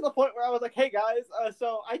it got to the point where I was like, hey guys,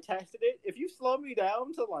 so I tested it. If you slow me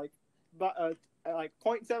down to like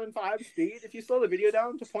 0.75 speed, if you slow the video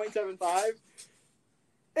down to 0.75,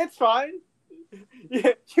 it's fine.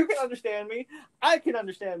 Yeah, you can understand me. I can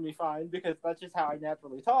understand me fine because that's just how I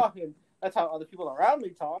naturally talk, and that's how other people around me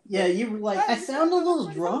talk. Yeah, you were like, I sound a little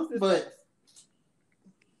drunk, but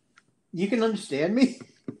you can understand me.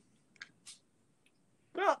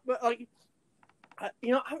 No, but like,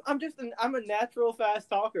 you know, I'm a natural fast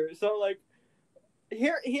talker, so like,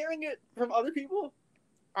 hearing it from other people,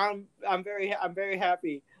 I'm very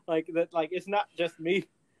happy. Like that, like it's not just me.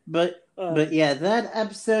 But yeah, that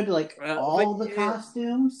episode, like all the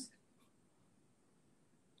costumes.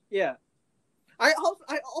 Yeah, I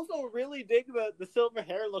also really dig the silver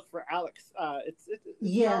hair look for Alex. It's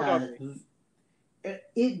yeah,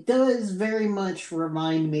 it does very much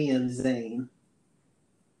remind me of Zane.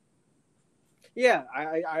 Yeah,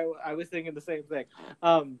 I was thinking the same thing.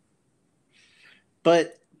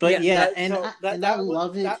 But yeah, I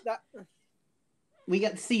love it. We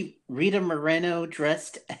got to see Rita Moreno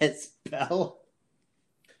dressed as Belle.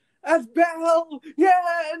 As Belle,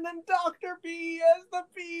 yeah, and then Dr. B as the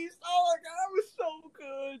Beast. Oh my god, that was so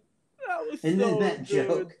good. That was and so then that good.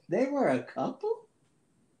 Joke, they were a couple.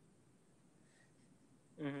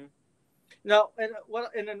 Mm-hmm. No, and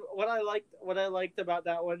what I liked about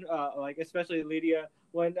that one, like especially Lydia,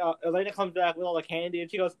 when Elena comes back with all the candy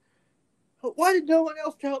and she goes, "Why did no one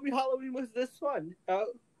else tell me Halloween was this fun?"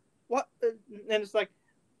 What? And it's like,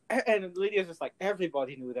 and Lydia's just like,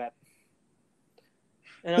 everybody knew that.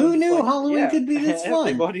 And who knew like, Halloween could be this fun?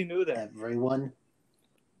 Everybody knew that. Everyone.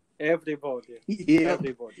 Everybody. Yeah.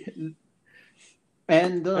 Everybody.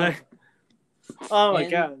 And oh my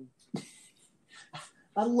god.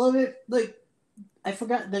 I love it. Like I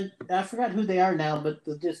forgot who they are now, but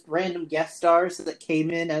the just random guest stars that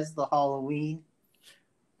came in as the Halloween.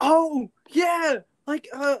 Oh yeah, like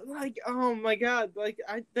oh my god, like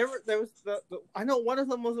there was I know one of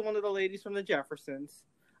them was one of the ladies from the Jeffersons,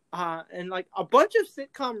 and like a bunch of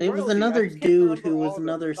sitcom. It was another dude who was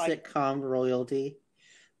another sitcom royalty,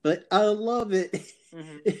 but I love it.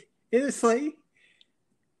 Mm-hmm. It was like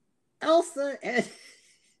Elsa and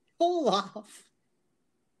Olaf.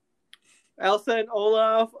 Elsa and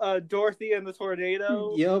Olaf, Dorothy and the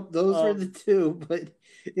Tornado. Yep, those were the two, but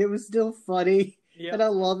it was still funny. Yep. And I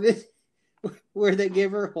love it where they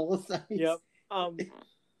give her whole size. Yep.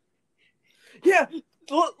 Yeah,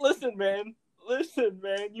 listen, man. Listen,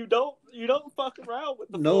 man, you don't fuck around with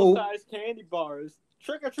the No. full-size candy bars.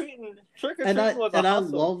 Trick or treating And was a I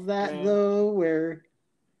hustle. love that man. though, where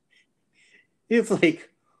it's like,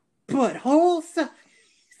 but whole size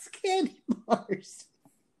candy bars.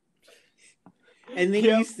 And then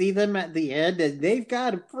you see them at the end, and they've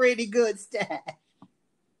got a pretty good stash.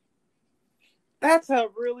 That's a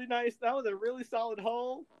really nice. That was a really solid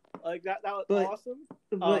haul. Like that was awesome.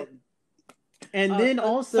 But and then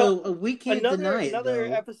also we can't deny it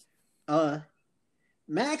though. Episode.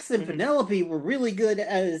 Max and Penelope were really good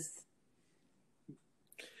as.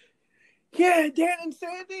 Yeah, Dan and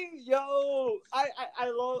Sandy, yo, I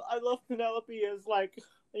love Penelope as like,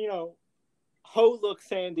 you know, hoe look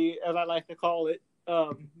Sandy, as I like to call it,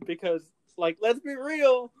 because like, let's be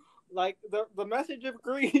real, like the message of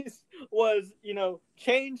Grease was, you know,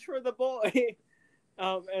 change for the boy,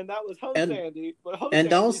 and that was hoe Sandy. But hoe and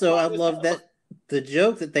Sandy's also I love that the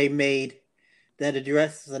joke that they made that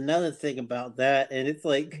addresses another thing about that, and it's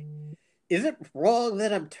like, is it wrong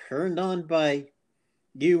that I'm turned on by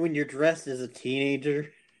you when you're dressed as a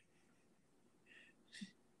teenager?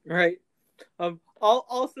 Right.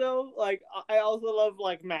 Also, like, I also love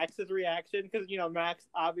like Max's reaction, because, you know, Max,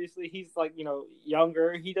 obviously he's like, you know,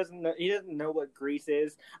 younger. He doesn't know what Grease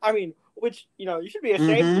is. I mean, which, you know, you should be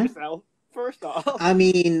ashamed of yourself. First off, I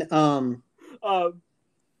mean,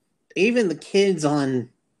 even the kids on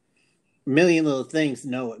Million Little Things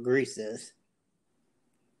know what Grease is.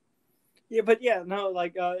 Yeah, but yeah, no,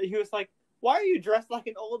 like, he was like, "Why are you dressed like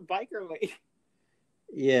an old biker lady?"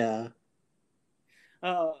 Yeah.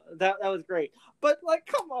 That was great. But like,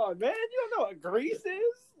 come on, man, you don't know what Grease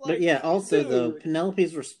is. Like, but yeah, also dude. though,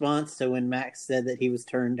 Penelope's response to when Max said that he was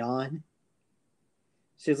turned on,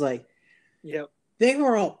 she was like, "Yep,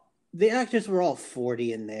 the actors were all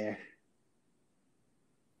 40 in there."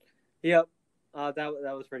 Yep, that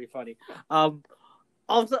was pretty funny.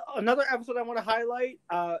 Also, another episode I want to highlight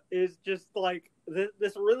is just like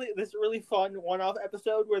this really fun one-off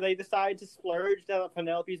episode where they decide to splurge now that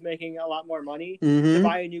Penelope's making a lot more money to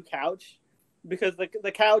buy a new couch, because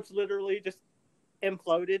the couch literally just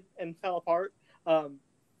imploded and fell apart.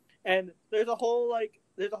 And there's a whole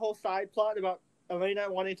side plot about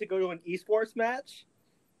Elena wanting to go to an esports match.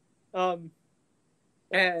 And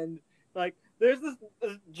like, there's this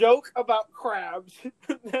joke about crabs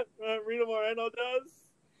that Rita Moreno does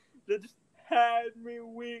that just had me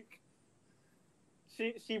weak.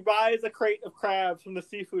 She buys a crate of crabs from the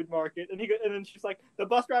seafood market, and then she's like, the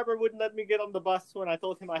bus driver wouldn't let me get on the bus when I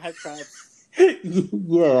told him I had crabs.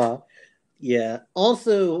 Yeah.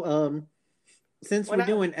 Also, since we're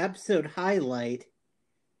doing episode highlight,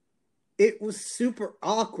 it was super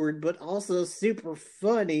awkward, but also super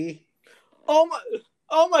funny.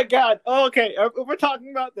 Oh my god! Okay, we're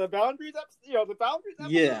talking about the Boundaries episode. You know, the Boundaries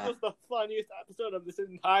episode was the funniest episode of this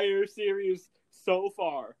entire series so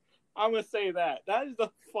far. I'm gonna say that is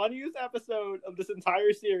the funniest episode of this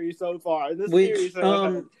entire series so far. This series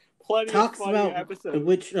has plenty of funny episodes.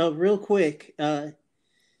 Which, real quick, aren't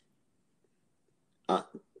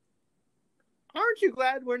you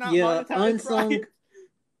glad we're not monetized, Bryan?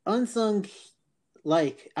 Unsung,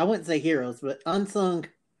 like, I wouldn't say heroes, but unsung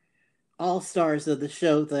all-stars of the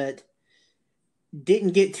show that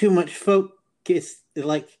didn't get too much focus,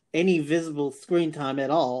 like any visible screen time at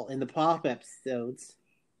all in the pop episodes.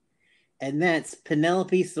 And that's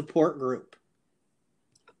Penelope's support group.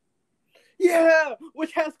 Yeah,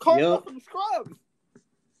 which has Carla from Scrubs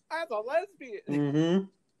as a lesbian.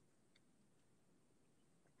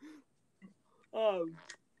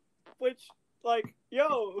 Which, like,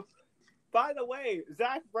 yo, by the way,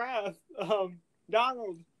 Zach Braff,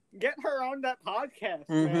 Donald, get her on that podcast,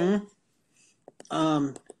 man.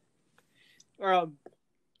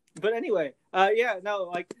 But anyway,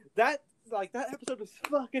 that episode was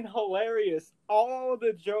fucking hilarious. All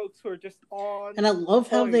the jokes were just on. And I love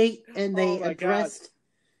how they addressed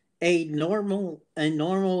a normal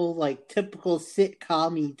like typical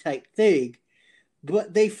sitcom-y type thing,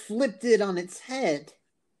 but they flipped it on its head.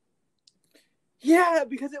 Yeah,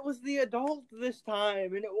 because it was the adult this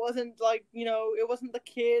time, and it wasn't like, you know, it wasn't the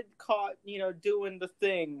kid caught, you know, doing the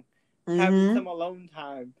thing, having some alone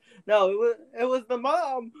time. No, it was the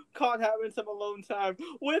mom caught having some alone time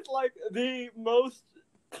with like the most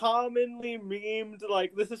commonly memed,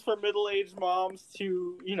 like, this is for middle-aged moms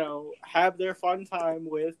to, you know, have their fun time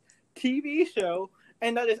with TV show,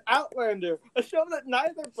 and that is Outlander, a show that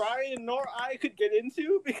neither Bryan nor I could get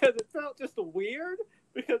into because it felt just weird,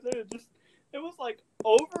 because it was like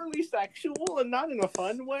overly sexual and not in a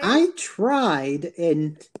fun way. I tried,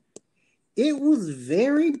 and it was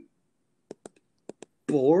very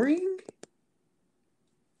boring.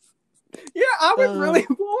 Yeah, Yeah, I was really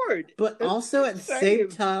bored. But also at the same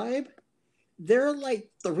time, there are like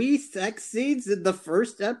 3 sex scenes in the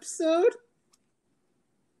first episode.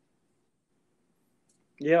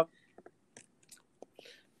 Yep.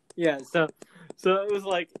 Yeah, so it was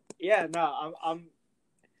like, yeah, no,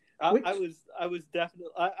 I was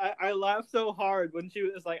definitely I laughed so hard when she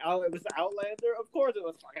was like, oh, it was Outlander. Of course, it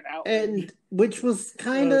was fucking Outlander. And which was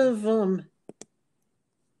kind of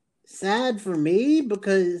sad for me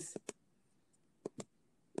because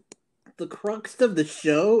the crux of the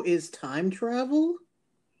show is time travel.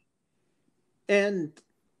 And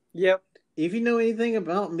yep, if you know anything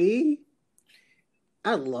about me,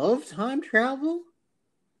 I love time travel.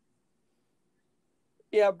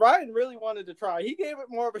 Yeah, Bryan really wanted to try. He gave it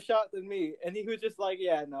more of a shot than me, and he was just like,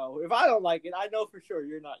 yeah, no, if I don't like it, I know for sure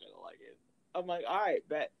you're not going to like it. I'm like, all right,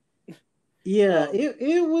 bet. Yeah,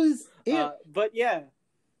 it was... but yeah.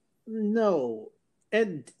 No.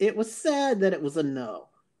 And it was sad that it was a no.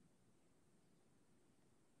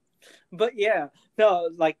 But yeah, no,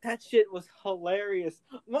 like, that shit was hilarious.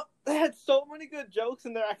 They had so many good jokes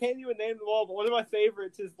in there. I can't even name them all, but one of my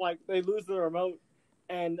favorites is, like, they lose the remote,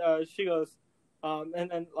 and she goes... and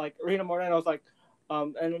then like Rita Moreno's like,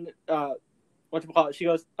 and then whatchamacallit, she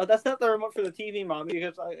goes, oh, that's not the remote for the TV, Mommy.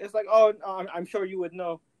 Because it's like, oh, I'm sure you would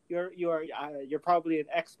know. You're probably an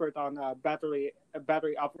expert on battery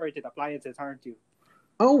operated appliances, aren't you?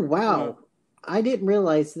 Oh wow, I didn't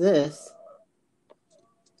realize this.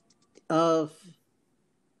 Of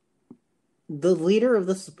the leader of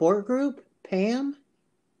the support group, Pam,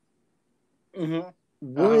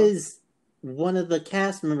 was one of the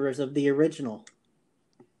cast members of the original.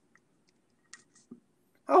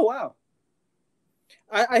 Oh wow!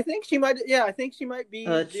 I think she might. Yeah, I think she might be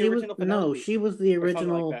the original. No, she was the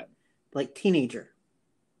original, like teenager.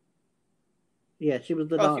 Yeah, she was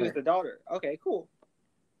the daughter. She was the daughter. Okay, cool.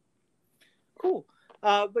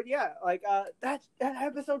 But yeah, like that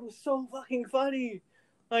episode was so fucking funny.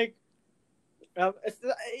 Like,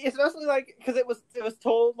 especially like because it was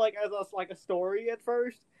told like as a story at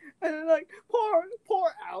first, and then like poor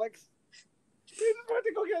Alex. He just went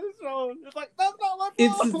to go get his phone. It's like, that's not my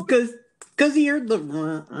phone. It's because he heard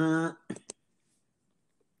the.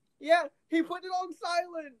 Yeah, he put it on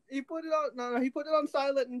silent. He put it on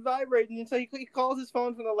silent and vibrating. And so he calls his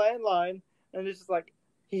phone from the landline, and it's just like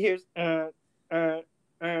he hears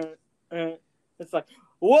It's like,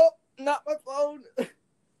 whoa, not my phone.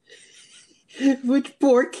 Which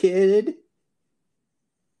poor kid.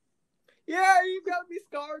 Yeah, you've got to be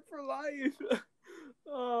scarred for life.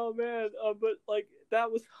 Oh man, but like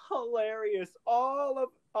that was hilarious. All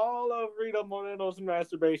of Rita Moreno's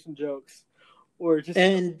masturbation jokes were just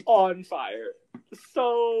on fire.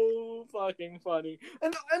 So fucking funny,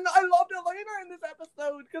 and I loved Elena in this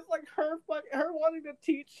episode because like her wanting to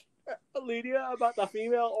teach Lydia about the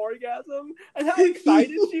female orgasm and how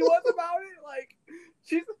excited she was about it. Like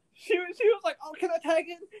she was like, oh, can I tag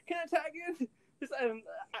in? Can I tag in?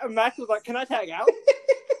 And Max was like, can I tag out?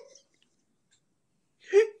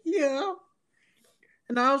 Yeah.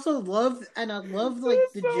 And I also loved like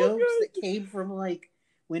the so jokes that came from like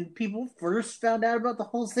when people first found out about the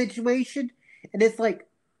whole situation. And it's like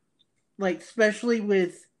especially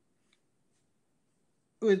with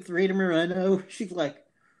Rita Moreno, she's like,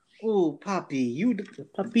 oh,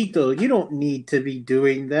 Papito, you don't need to be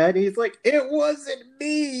doing that. He's like, it wasn't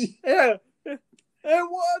me. Yeah, it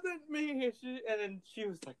wasn't me. And then she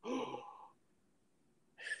was like, oh,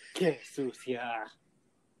 que sucia.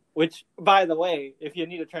 Which, by the way, if you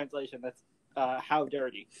need a translation, that's how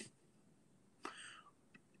dirty.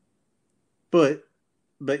 But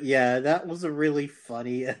yeah, that was a really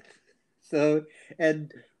funny episode.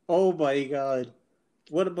 And oh my god,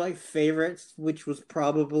 one of my favorites, which was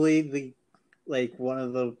probably one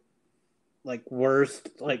of the worst,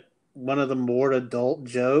 one of the more adult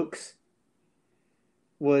jokes,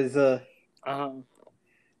 was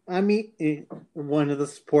I mean, one of the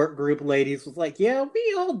support group ladies was like, yeah,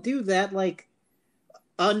 we all do that, like,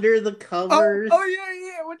 under the covers. Oh yeah.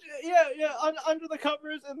 Under the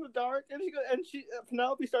covers in the dark. And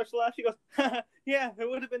Penelope starts to laugh. She goes, yeah, it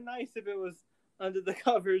would have been nice if it was under the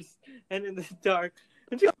covers and in the dark.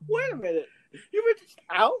 And she goes, wait a minute. You were just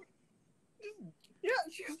out? Yeah,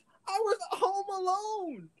 she goes, I was home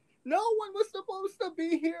alone. No one was supposed to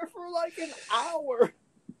be here for like an hour.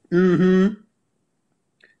 Mm-hmm.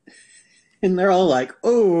 And they're all like,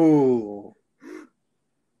 oh.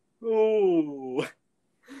 Ooh.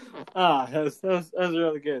 That was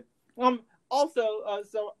really good. Also,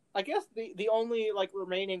 so I guess the only like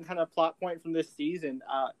remaining kind of plot point from this season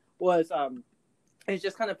was it's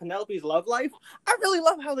just kind of Penelope's love life. I really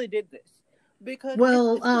love how they did this. because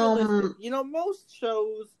Well, it's realistic. You know, most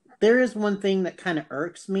shows. there is one thing that kind of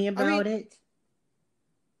irks me I mean, about it.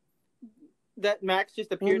 that Max just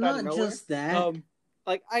Well, appeared out of not nowhere. just that.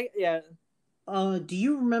 Yeah. Do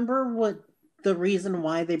you remember what the reason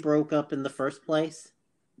why they broke up in the first place?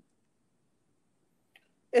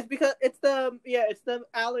 It's because it's the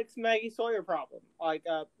Alex Maggie Sawyer problem. Like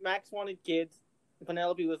Max wanted kids,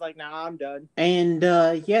 Penelope was like, "Nah, I'm done." And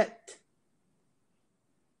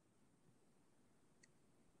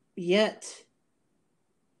yet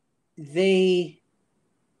they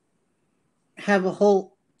have a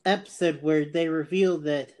whole episode where they reveal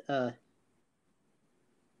that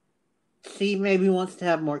she maybe wants to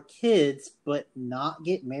have more kids, but not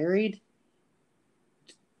get married.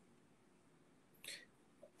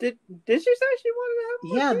 Did she say she wanted to have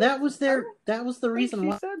more Yeah, kids? that was the reason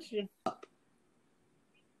why. Said she.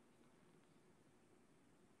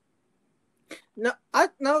 No,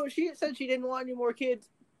 she said she didn't want any more kids,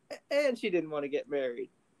 and she didn't want to get married.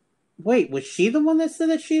 Wait, was she the one that said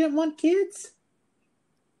that she didn't want kids?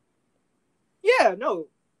 Yeah, no.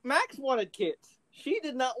 Max wanted kids. She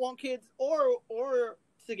did not want kids or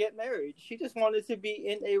to get married. She just wanted to be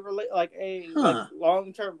in a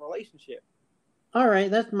long-term relationship. All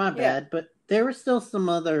right, that's my bad, but there were still some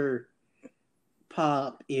other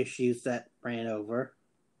pop issues that ran over.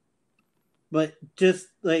 But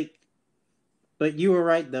but you were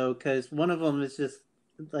right though, because one of them is just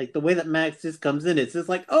like the way that Max just comes in. It's just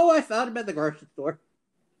like, oh, I found him at the grocery store.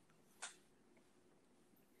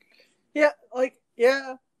 Yeah,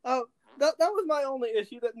 that was my only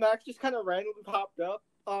issue, that Max just kind of randomly popped up.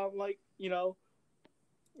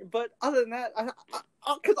 But other than that,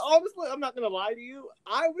 because honestly, I'm not gonna lie to you,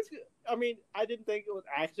 I didn't think it was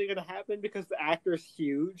actually gonna happen because the actor's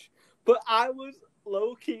huge, but I was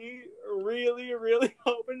low key really, really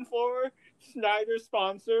hoping for Schneider's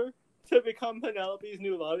sponsor to become Penelope's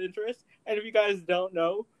new love interest. And if you guys don't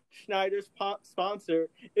know, Schneider's sponsor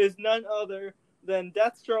is none other than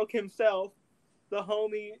Deathstroke himself, the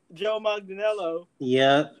homie Joe Manganiello.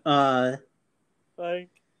 Yep.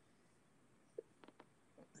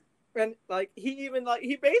 And he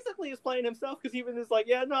basically is playing himself, because he even is like,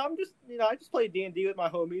 yeah, no, I just play D&D with my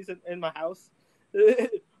homies in my house,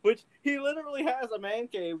 which he literally has a man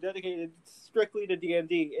cave dedicated strictly to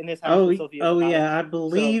D&D in his house. Yeah, I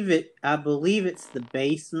believe it's the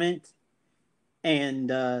basement,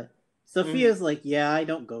 and Sophia's like, yeah, I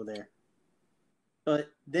don't go there,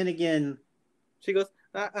 but then again, she goes,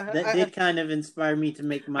 that did kind of inspire me to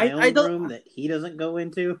make my own room that he doesn't go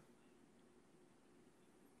into.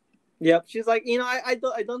 Yep, she's like, I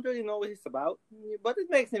don't really know what it's about, but it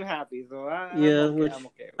makes him happy, so I'm okay with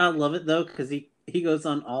I love it though, because he goes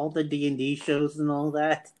on all the D&D shows and all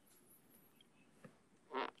that.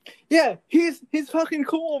 Yeah, he's fucking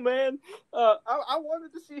cool, man. I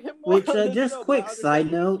wanted to see him more. Which, just quick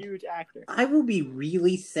side note, huge actor. I will be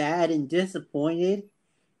really sad and disappointed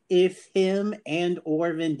if him and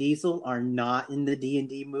or Vin Diesel are not in the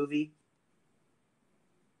D&D movie.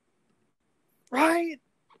 Right.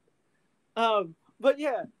 But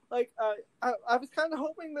yeah, I was kind of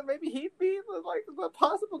hoping that maybe he'd be the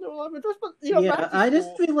possible new love interest, but yeah, I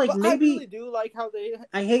just feel like maybe I really do like how they.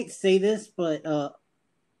 I hate to say this, but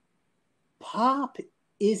Pop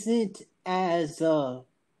isn't as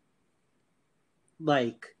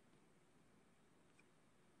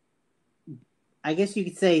I guess you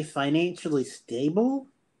could say financially stable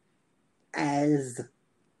as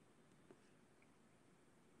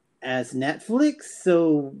Netflix,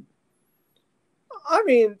 so.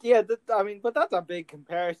 But that's a big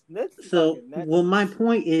comparison. My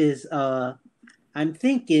point is, I'm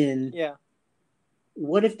thinking,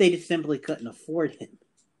 what if they just simply couldn't afford him?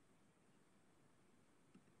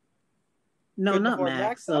 No, not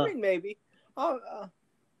Max. Maybe. Joe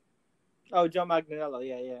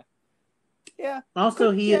Manganiello. Yeah.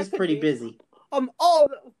 Also, he is pretty busy.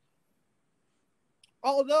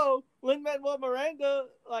 Although Lin-Manuel Miranda,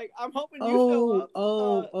 I'm hoping you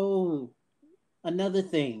show up. Another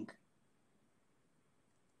thing.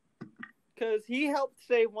 Because he helped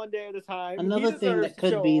save One Day at a Time. Another thing that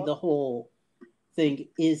could be the whole thing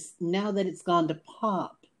is, now that it's gone to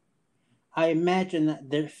Pop, I imagine that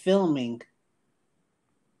they're filming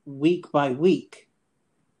week by week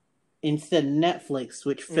instead of Netflix,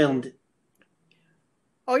 which filmed.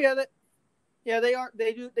 Oh yeah, they are.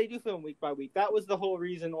 They do film week by week. That was the whole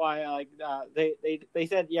reason why they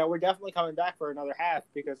said, yeah, we're definitely coming back for another half,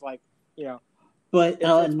 because But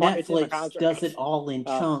Netflix does it all in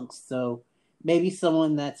chunks, so maybe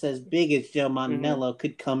someone that's as big as Joe Manganiello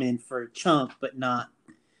could come in for a chunk, but not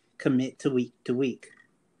commit to week to week.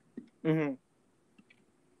 Mm-hmm.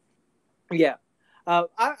 Yeah. I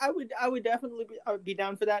would definitely I would be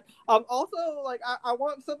down for that. Also, like I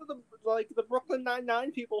want some of the Brooklyn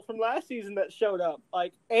Nine people from last season that showed up.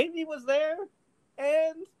 Like Amy was there,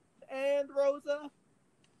 and Rosa.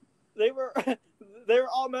 They were they were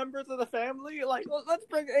all members of the family. Like let's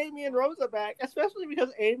bring Amy and Rosa back, especially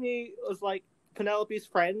because Amy was like Penelope's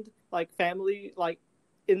friend, like family, like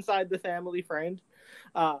inside the family friend.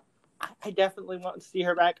 Uh, I definitely want to see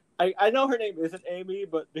her back. I know her name isn't Amy,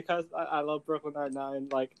 but because I love Brooklyn Nine-Nine,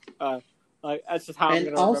 like that's just how I'm And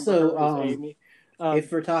gonna remember also, her is Amy.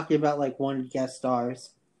 if we're talking about like one guest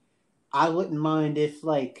stars, I wouldn't mind if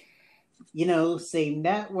like, same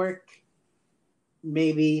network,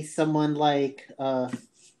 maybe someone like God,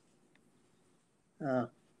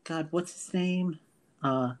 what's his name?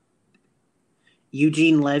 Uh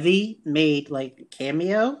Eugene Levy made like a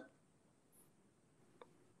cameo.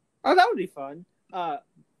 Oh, that would be fun. I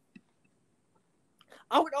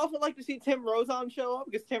would also like to see Tim Rozon show up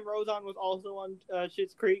because Tim Rozon was also on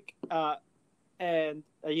Schitt's Creek, and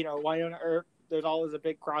Winona Earp. There's always a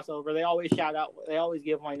big crossover. They always shout out. They always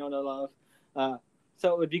give Winona love.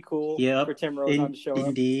 So it would be cool for Yep, Tim Rozon to show up.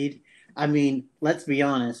 indeed. I mean, let's be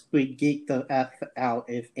honest. We'd geek the F out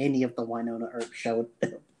if any of the Winona Earp showed up.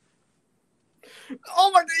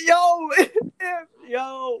 Oh my god,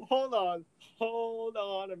 yo, hold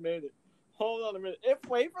on a minute. If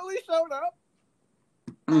Waverly showed up,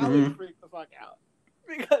 I would freak the fuck out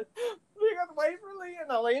because Waverly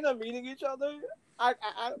and Elena meeting each other,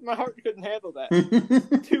 my heart couldn't handle that.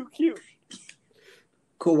 Too cute.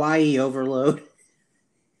 Kawaii overload.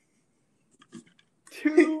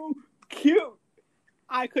 Too cute.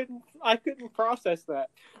 I couldn't process that.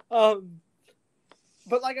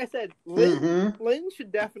 But like I said, Lynn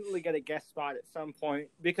should definitely get a guest spot at some point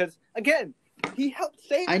because again, he helped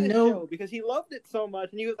save this show because he loved it so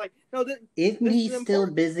much, and he was like, "No, isn't he still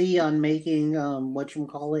busy on making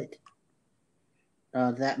whatchamacallit?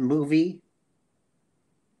 That movie?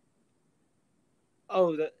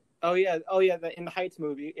 Oh yeah, the In the Heights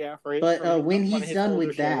movie, yeah. But when he's done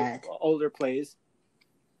with that, older plays,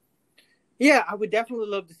 yeah, I would definitely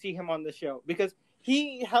love to see him on the show because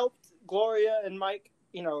he helped Gloria and Mike,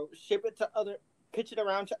 pitch it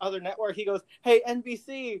around to other networks. He goes, "Hey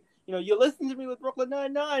NBC, you listen to me with Brooklyn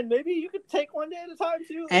Nine-Nine. Maybe you could take one day at a time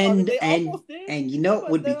too." And they almost did, it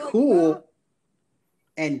would be cool, like,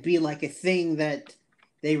 and be like a thing that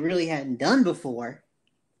they really hadn't done before.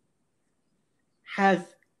 Have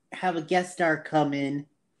a guest star come in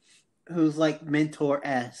who's like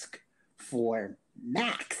mentor-esque for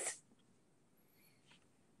Max.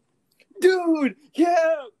 Dude,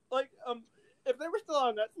 yeah, like if they were still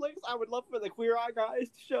on Netflix, I would love for the Queer Eye guys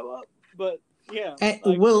to show up. But yeah,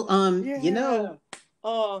 you know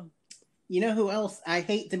who else? I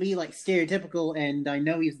hate to be like stereotypical, and I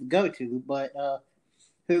know he's the go-to, but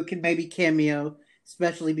who can maybe cameo,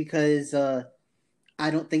 especially because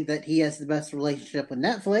I don't think that he has the best relationship with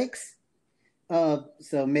Netflix.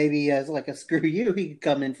 So maybe as like a screw you, he could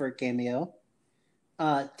come in for a cameo.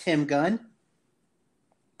 Tim Gunn.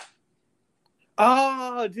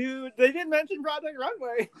 Oh, dude, they didn't mention Project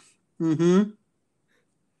Runway.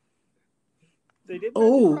 They did.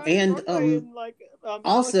 And in,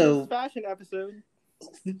 also fashion episode.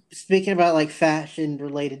 Speaking about like fashion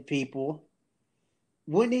related people,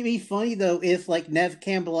 wouldn't it be funny though if like Nev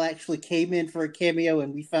Campbell actually came in for a cameo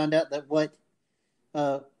and we found out that what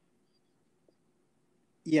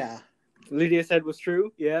Lydia said was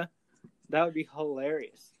true? Yeah, that would be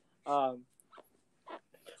hilarious.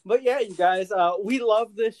 But yeah, you guys, we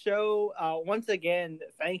love this show. Once again,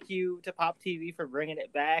 thank you to Pop TV for bringing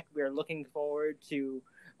it back. We are looking forward to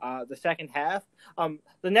the second half.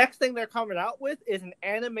 The next thing they're coming out with is an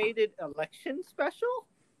animated election special.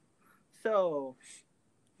 So,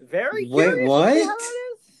 very curious. Wait, what? To see how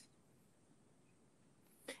that is.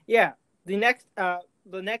 Yeah, the next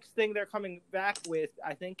thing they're coming back with,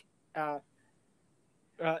 I think,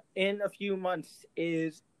 in a few months,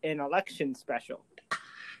 is an election special.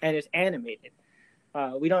 And it's animated.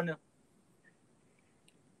 We don't know.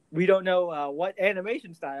 We don't know what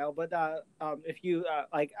animation style, but if you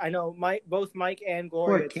I know both Mike and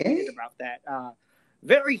Gloria tweeted about that.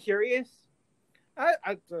 Very curious.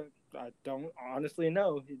 I don't honestly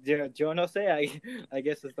know. Yo no sé. I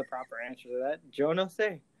guess is the proper answer to that. Yo no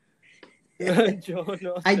sé. Yo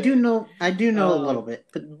no sé. I do know a little bit,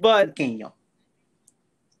 but pequeño.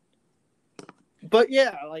 But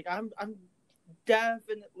yeah, like I'm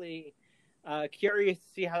definitely curious to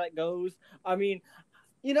see how that goes. I mean,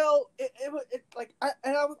 it like,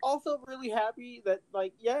 and I was also really happy that,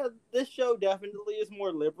 like, yeah, this show definitely is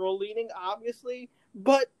more liberal leaning, obviously,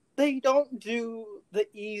 but they don't do the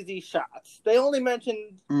easy shots. They only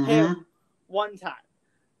mentioned him one time.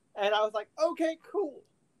 And I was like, okay, cool,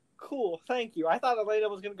 thank you. I thought Elena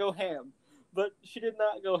was going to go ham, but she did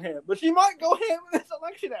not go ham. But she might go ham in this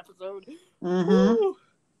election episode.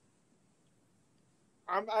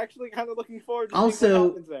 I'm actually kind of looking forward to seeing what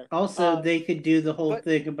happens there. Also, they could do the whole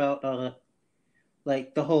thing about,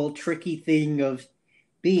 like, the whole tricky thing of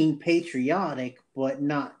being patriotic, but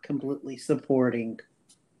not completely supporting.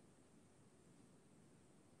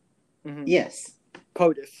 Yes.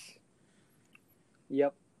 POTUS.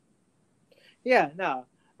 Yep. Yeah, no.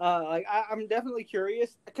 Like I'm definitely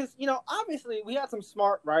curious because obviously we had some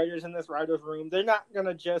smart writers in this writers' room. They're not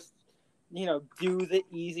gonna just do the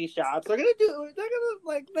easy shots. They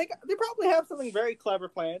probably have something very clever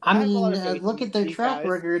planned. I mean, look at their track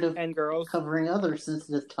record of and girls covering other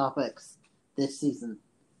sensitive topics this season.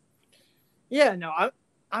 Yeah, no,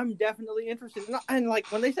 I'm definitely interested. And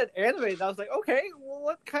like when they said animated, I was like, okay, well,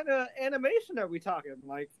 what kind of animation are we talking?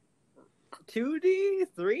 Like 2D,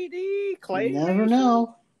 3D, claymation? Never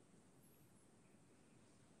know.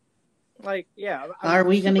 Like, yeah. Are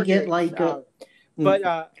we going to get like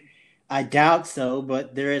but I doubt so,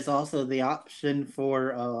 but there is also the option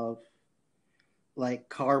for like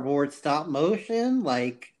cardboard stop motion,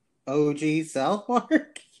 like OG South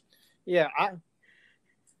Park.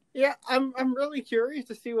 Yeah, I'm really curious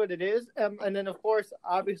to see what it is. And then of course,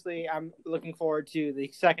 obviously I'm looking forward to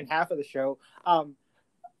the second half of the show.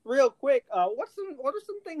 Real quick, what are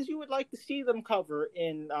some things you would like to see them cover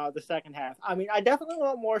in the second half? I mean, I definitely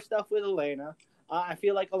want more stuff with Elena. I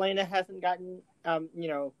feel like Elena hasn't gotten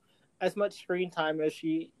as much screen time as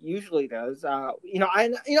she usually does. I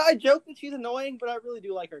joke that she's annoying, but I really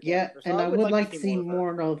do like her character. Yeah, and I would like to see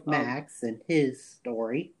more of Max and his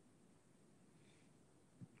story.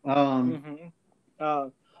 I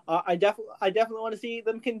definitely want to see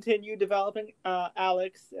them continue developing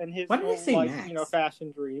Alex and his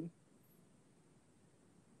fashion dream.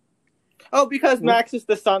 Oh, because Max is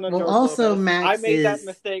the son of George also Lopez. Max I made that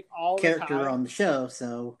mistake all the time. Character on the show,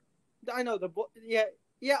 so I know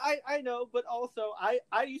I know, but also I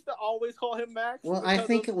used to always call him Max. Well, I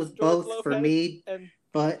think it was both Lopez for me,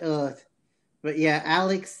 but yeah,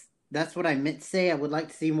 Alex. That's what I meant to say. I would like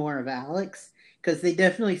to see more of Alex. Because they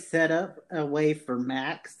definitely set up a way for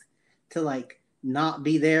Max to, like, not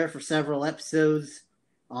be there for several episodes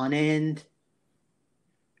on end.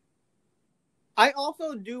 I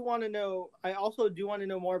also do want to know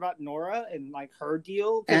more about Nora and, like, her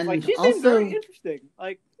deal. And like, she seems very interesting.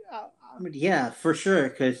 Like, yeah, for sure.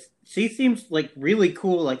 Because she seems, like, really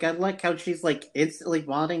cool. Like, I like how she's, like, instantly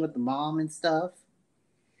bonding with the mom and stuff.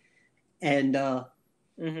 And,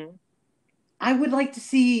 I would like to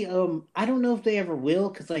see, I don't know if they ever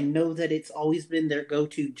will, because I know that it's always been their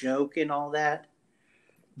go-to joke and all that.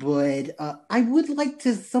 But I would like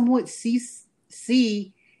to somewhat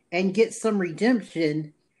see and get some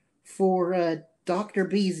redemption for Dr.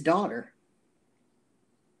 B's daughter.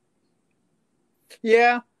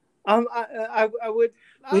 Yeah. I would.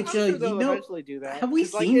 Which, I'm sure they'll eventually do that. Have we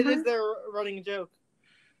seen her? It is their running joke.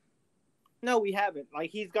 No, we haven't. Like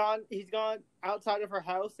he's gone outside of her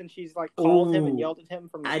house, and she's like called him and yelled at him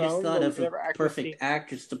from the phone. I just thought of a perfect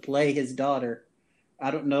actress to play his daughter. I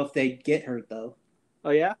don't know if they'd get her though. Oh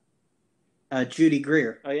yeah, Judy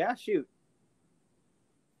Greer. Oh yeah, shoot.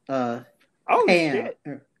 Pam, shit.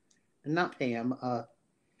 Not Pam.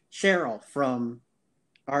 Cheryl from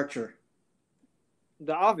Archer.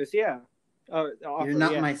 The Office, yeah. You're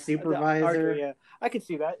not my supervisor. Archer, yeah, I can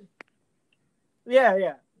see that.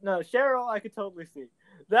 Yeah. No, Cheryl, I could totally see.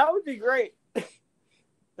 That would be great.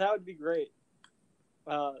 That would be great.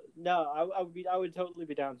 No, I would totally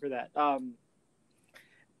be down for that.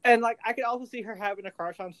 And like I could also see her having a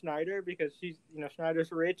crush on Schneider because she's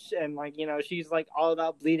Schneider's rich and like she's like all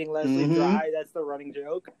about bleeding Leslie dry. That's the running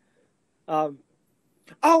joke. I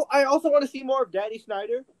also want to see more of Daddy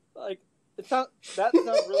Schneider. Like that sounds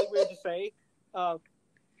really weird to say,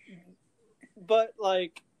 but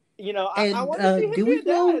like. I want to see him be a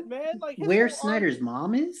dad, man. Like where Snyder's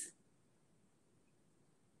mom is?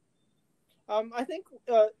 I think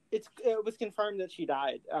it was confirmed that she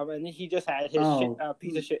died, and he just had his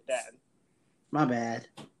piece of shit dad. My bad.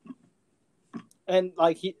 And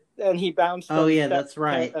like he bounced. Oh yeah, that's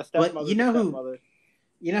right. But you know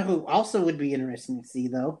who also would be interesting to see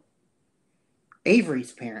though?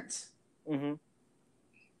 Avery's parents. Mm-hmm.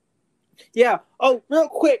 Yeah. Oh, real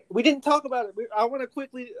quick, we didn't talk about it. I want to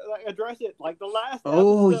quickly address it. Like the last.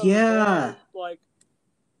 Oh yeah. Like,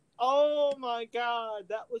 oh my god,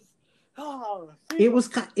 that was. It was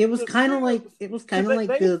kind of like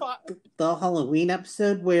the Halloween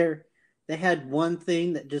episode where they had one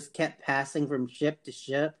thing that just kept passing from ship to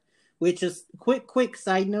ship, which is quick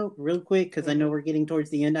side note, real quick, because I know we're getting towards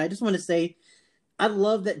the end. I just want to say, I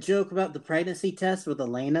love that joke about the pregnancy test with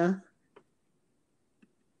Elena.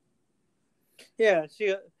 Yeah,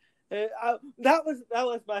 that was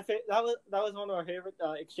my that was one of our favorite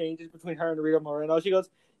exchanges between her and Rita Moreno. She goes,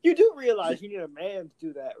 "You do realize you need a man to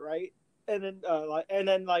do that, right?" And then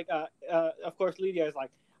of course Lydia is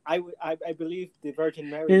like, I believe the Virgin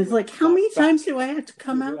Mary. And it's like, how many times do I have to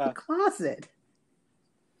come out the closet?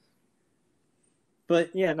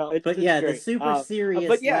 But yeah, no, it's great. The super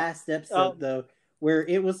serious last episode though, where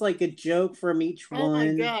it was like a joke from each one. Oh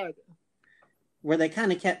my god! Where they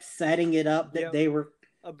kind of kept setting it up that they were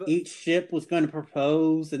each ship was going to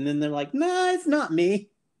propose, and then they're like, "Nah, it's not me."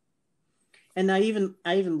 And I even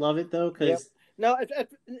love it though, because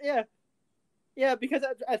yeah, because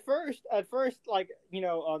at first, like,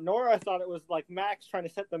 Nora thought it was like Max trying to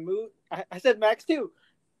set the mood. I said Max too.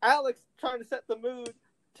 Alex trying to set the mood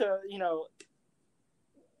to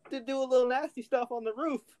to do a little nasty stuff on the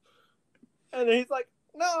roof, and then he's like,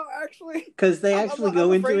 "No, actually," because they actually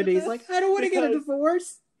go into it. And he's like, "I don't want to get a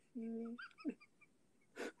divorce." Yeah,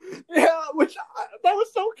 that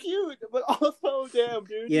was so cute, but also damn,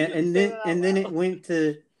 dude. Yeah, and then it went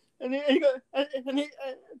to, and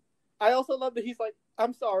I also love that he's like,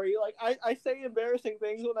 "I'm sorry, like I say embarrassing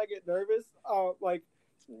things when I get nervous. Like,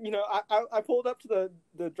 I pulled up to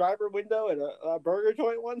the driver window at a burger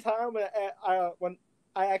joint one time, and when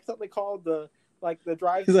I accidentally called the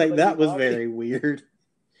drive. He's like, that was very weird.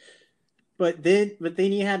 But then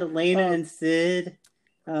you had Elena and Sid,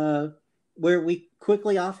 where we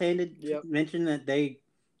quickly offhanded mentioned that they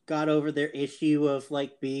got over their issue of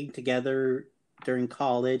like being together during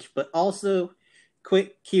college, but also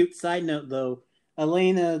quick cute side note though,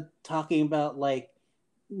 Elena talking about like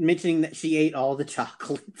mentioning that she ate all the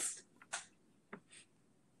chocolates.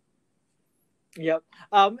 Yep.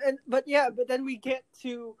 But then we get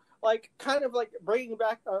to like kind of like bringing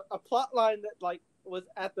back a plot line that like was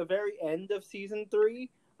at the very end of season 3,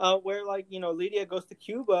 where like Lydia goes to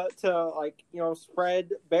Cuba to like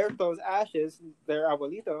spread Berto's ashes, their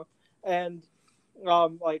abuelito, and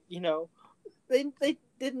they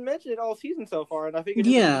didn't mention it all season so far, and I figured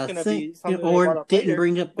it was going to be something or didn't later,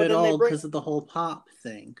 bring up at all because of the whole pop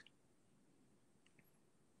thing.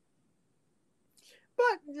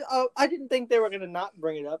 But I didn't think they were going to not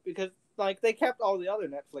bring it up because like they kept all the other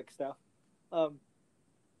Netflix stuff.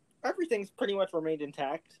 Everything's pretty much remained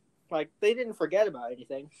intact. Like they didn't forget about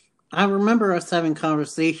anything. I remember us having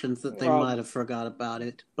conversations that they might have forgot about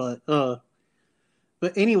it, but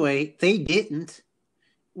anyway, they didn't,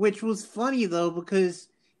 which was funny though because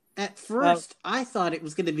at first I thought it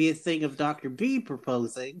was going to be a thing of Dr. B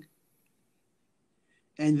proposing,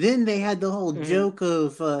 and then they had the whole joke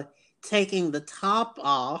of taking the top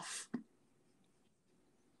off.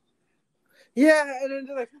 Yeah, and then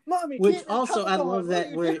they're like, "Mommy," which also I love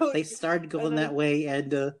that where they started going that way,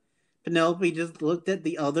 and Penelope just looked at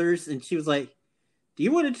the others and she was like, "Do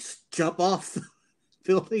you want to just jump off the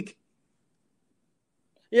building?"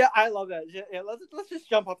 Yeah, I love that. Yeah, let's just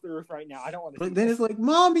jump off the roof right now. I don't want to. But then it's like,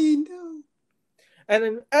 "Mommy, no." And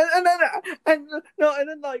then and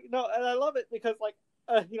I love it because like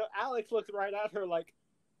Alex looks right at her like,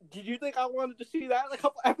 "Did you think I wanted to see that a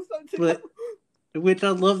couple episodes ago?" Which I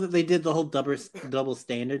love that they did the whole double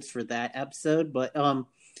standards for that episode. But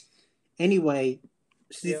anyway,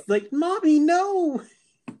 she's like, "Mommy, no."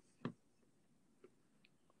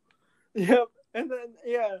 Yep, and then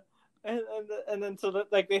and then so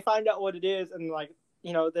that like they find out what it is, and like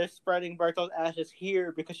they're spreading Berto's ashes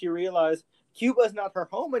here because she realized Cuba's not her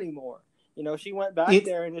home anymore. She went back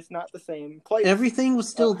there and it's not the same place. Everything was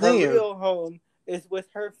still there. Her real home is with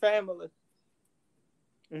her family.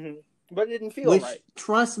 Mm-hmm. But it didn't feel right.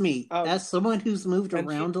 Trust me, as someone who's moved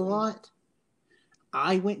around a lot,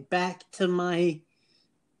 I went back to my,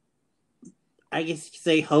 I guess you could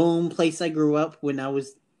say, home place I grew up when I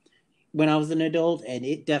was an adult, and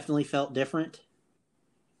it definitely felt different.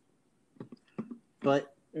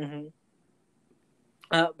 But,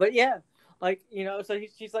 but yeah, like so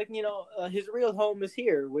she's like his real home is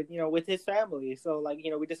here with his family. So like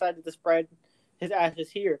we decided to spread his ashes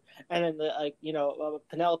here, and then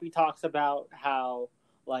Penelope talks about how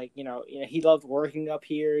like he loves working up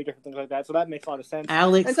here, different things like that. So that makes a lot of sense.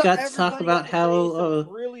 Alex so got to talk about how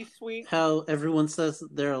really sweet, how everyone says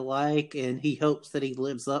that they're alike, and he hopes that he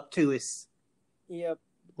lives up to his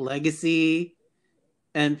legacy.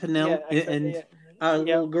 And Penelope our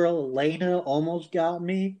little girl Elena almost got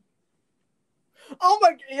me. Oh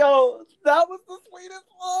my, yo, that was the sweetest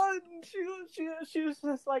one. She was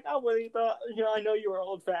just like, I really thought, I know you were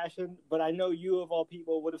old fashioned, but I know you of all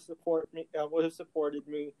people would have supported me.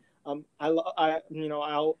 And that I love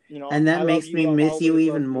makes you. me I'll miss you always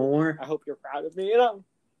even love you. more. I hope you're proud of me. Yeah,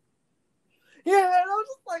 and I was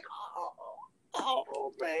just like,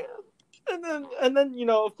 oh man. And then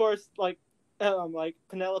of course, like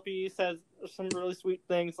Penelope says some really sweet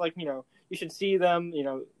things, like you should see them.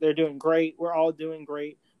 They're doing great. We're all doing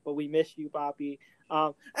great, but we miss you, Poppy.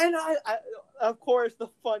 And I of course, the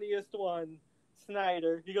funniest one,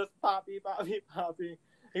 Snyder. He goes, Poppy, Poppy, Poppy.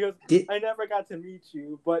 He goes, I never got to meet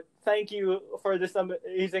you, but thank you for this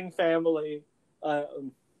amazing family.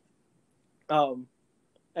 And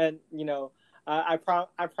I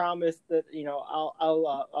promise that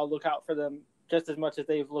I'll look out for them just as much as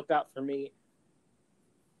they've looked out for me.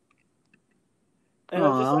 And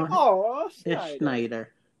I'm just like, oh, Snyder.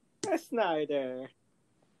 Snyder. That's Snyder.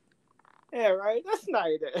 Yeah, right. That's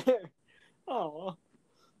Snyder. Oh.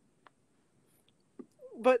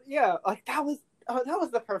 But yeah, like that was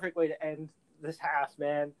the perfect way to end this half,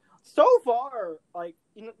 man. So far, like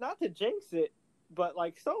not to jinx it, but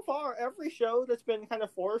like so far, every show that's been kind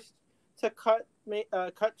of forced to cut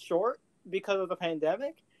short because of the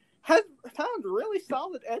pandemic has found really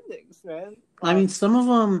solid endings, man. I mean, some of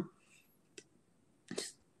them,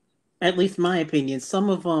 at least my opinion, some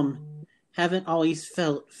of them haven't always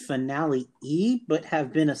felt finale-y, but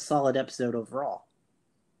have been a solid episode overall.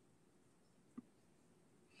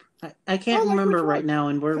 I can't remember right now,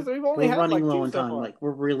 and we're running low on time. Like,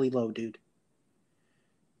 we're really low, dude.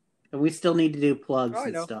 And we still need to do plugs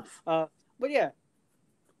and stuff. But yeah.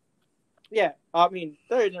 Yeah, I mean,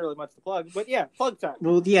 there isn't really much to plug, but yeah, plug time.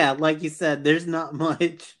 Well, yeah, like you said, there's not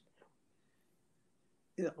much.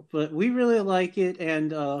 But we really like it,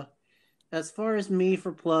 and as far as me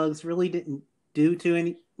for plugs, really didn't do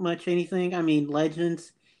anything. I mean,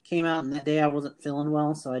 Legends came out, and that day I wasn't feeling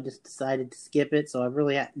well, so I just decided to skip it, so I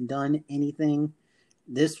really hadn't done anything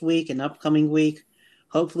this week and upcoming week.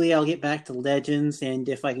 Hopefully I'll get back to Legends, and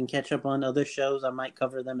if I can catch up on other shows, I might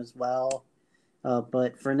cover them as well.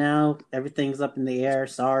 But for now, everything's up in the air.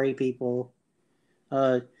 Sorry, people.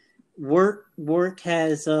 Work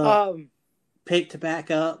has picked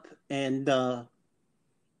back up, and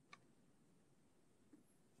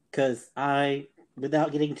because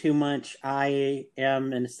without getting too much, I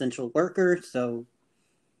am an essential worker, so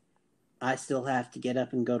I still have to get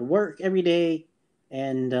up and go to work every day,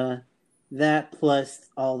 and that plus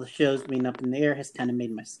all the shows being up in the air has kind of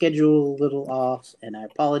made my schedule a little off, and I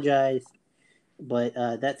apologize. But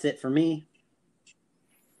that's it for me.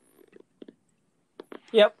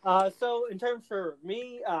 Yep. So in terms for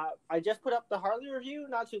me, I just put up the Harley review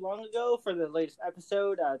not too long ago for the latest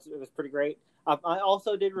episode. It was pretty great. I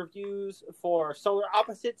also did reviews for Solar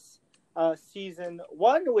Opposites Season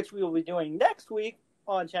 1, which we will be doing next week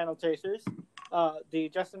on Channel Chasers, the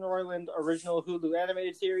Justin Roiland original Hulu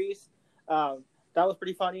animated series. That was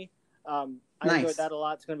pretty funny. I enjoyed that a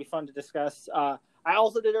lot. It's going to be fun to discuss. I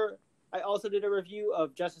also did a review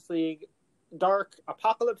of Justice League Dark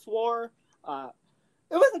Apocalypse War.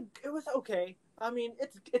 It was okay. I mean,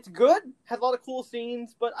 it's good. Has a lot of cool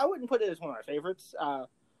scenes, but I wouldn't put it as one of my favorites.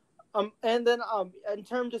 And then in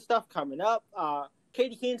terms of stuff coming up,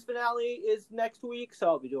 Katie Keene's finale is next week, so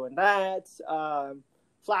I'll be doing that.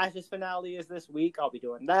 Flash's finale is this week. I'll be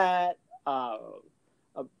doing that.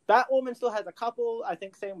 Batwoman still has a couple. I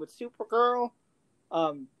think same with Supergirl.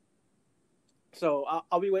 So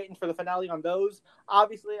I'll be waiting for the finale on those.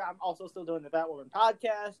 Obviously, I'm also still doing the Batwoman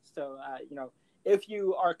podcast. So, if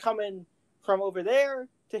you are coming from over there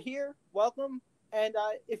to here, welcome. And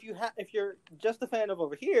if you're just a fan of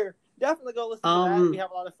over here, definitely go listen to that. We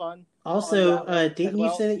have a lot of fun. Also, didn't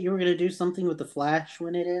you say that you were going to do something with the Flash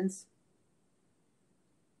when it ends?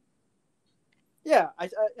 Yeah, I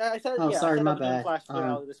said. Oh, yeah, sorry, I said my bad. Flash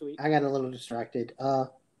finale this week. I got a little distracted.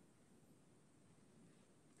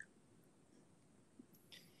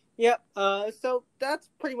 Yep. So that's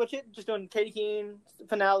pretty much it. Just doing Katie Keene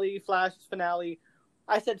finale, Flash finale.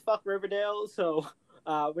 I said fuck Riverdale, so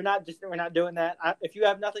we're not doing that. If you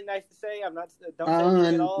have nothing nice to say, I'm not. Don't say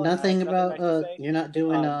anything at all. Nothing about nice you're not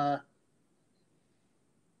doing I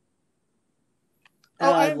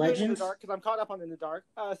am Legends? doing In the Dark because I'm caught up on In the Dark.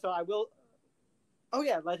 So I will. Oh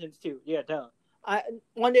yeah, Legends too. Yeah, duh.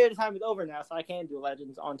 One day at a time is over now, so I can do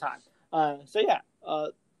Legends on time. So yeah,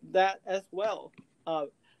 that as well.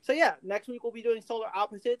 So yeah, next week we'll be doing Solar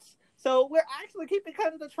Opposites. So we're actually keeping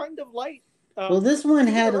kind of the trend of light. Well, this one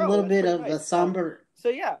had a little bit of a somber so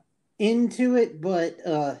yeah into it, but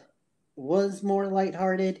was more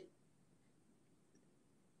lighthearted.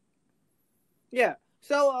 Yeah.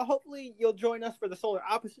 So hopefully you'll join us for the Solar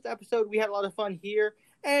Opposites episode. We had a lot of fun here.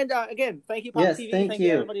 And again, thank you, Pop Yes, TV. thank Thank you,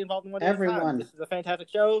 you, everybody involved in One Day at a Time. everyone. This is a fantastic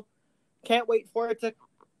show. Can't wait for it to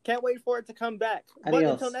come back. But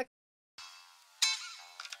until Adios. next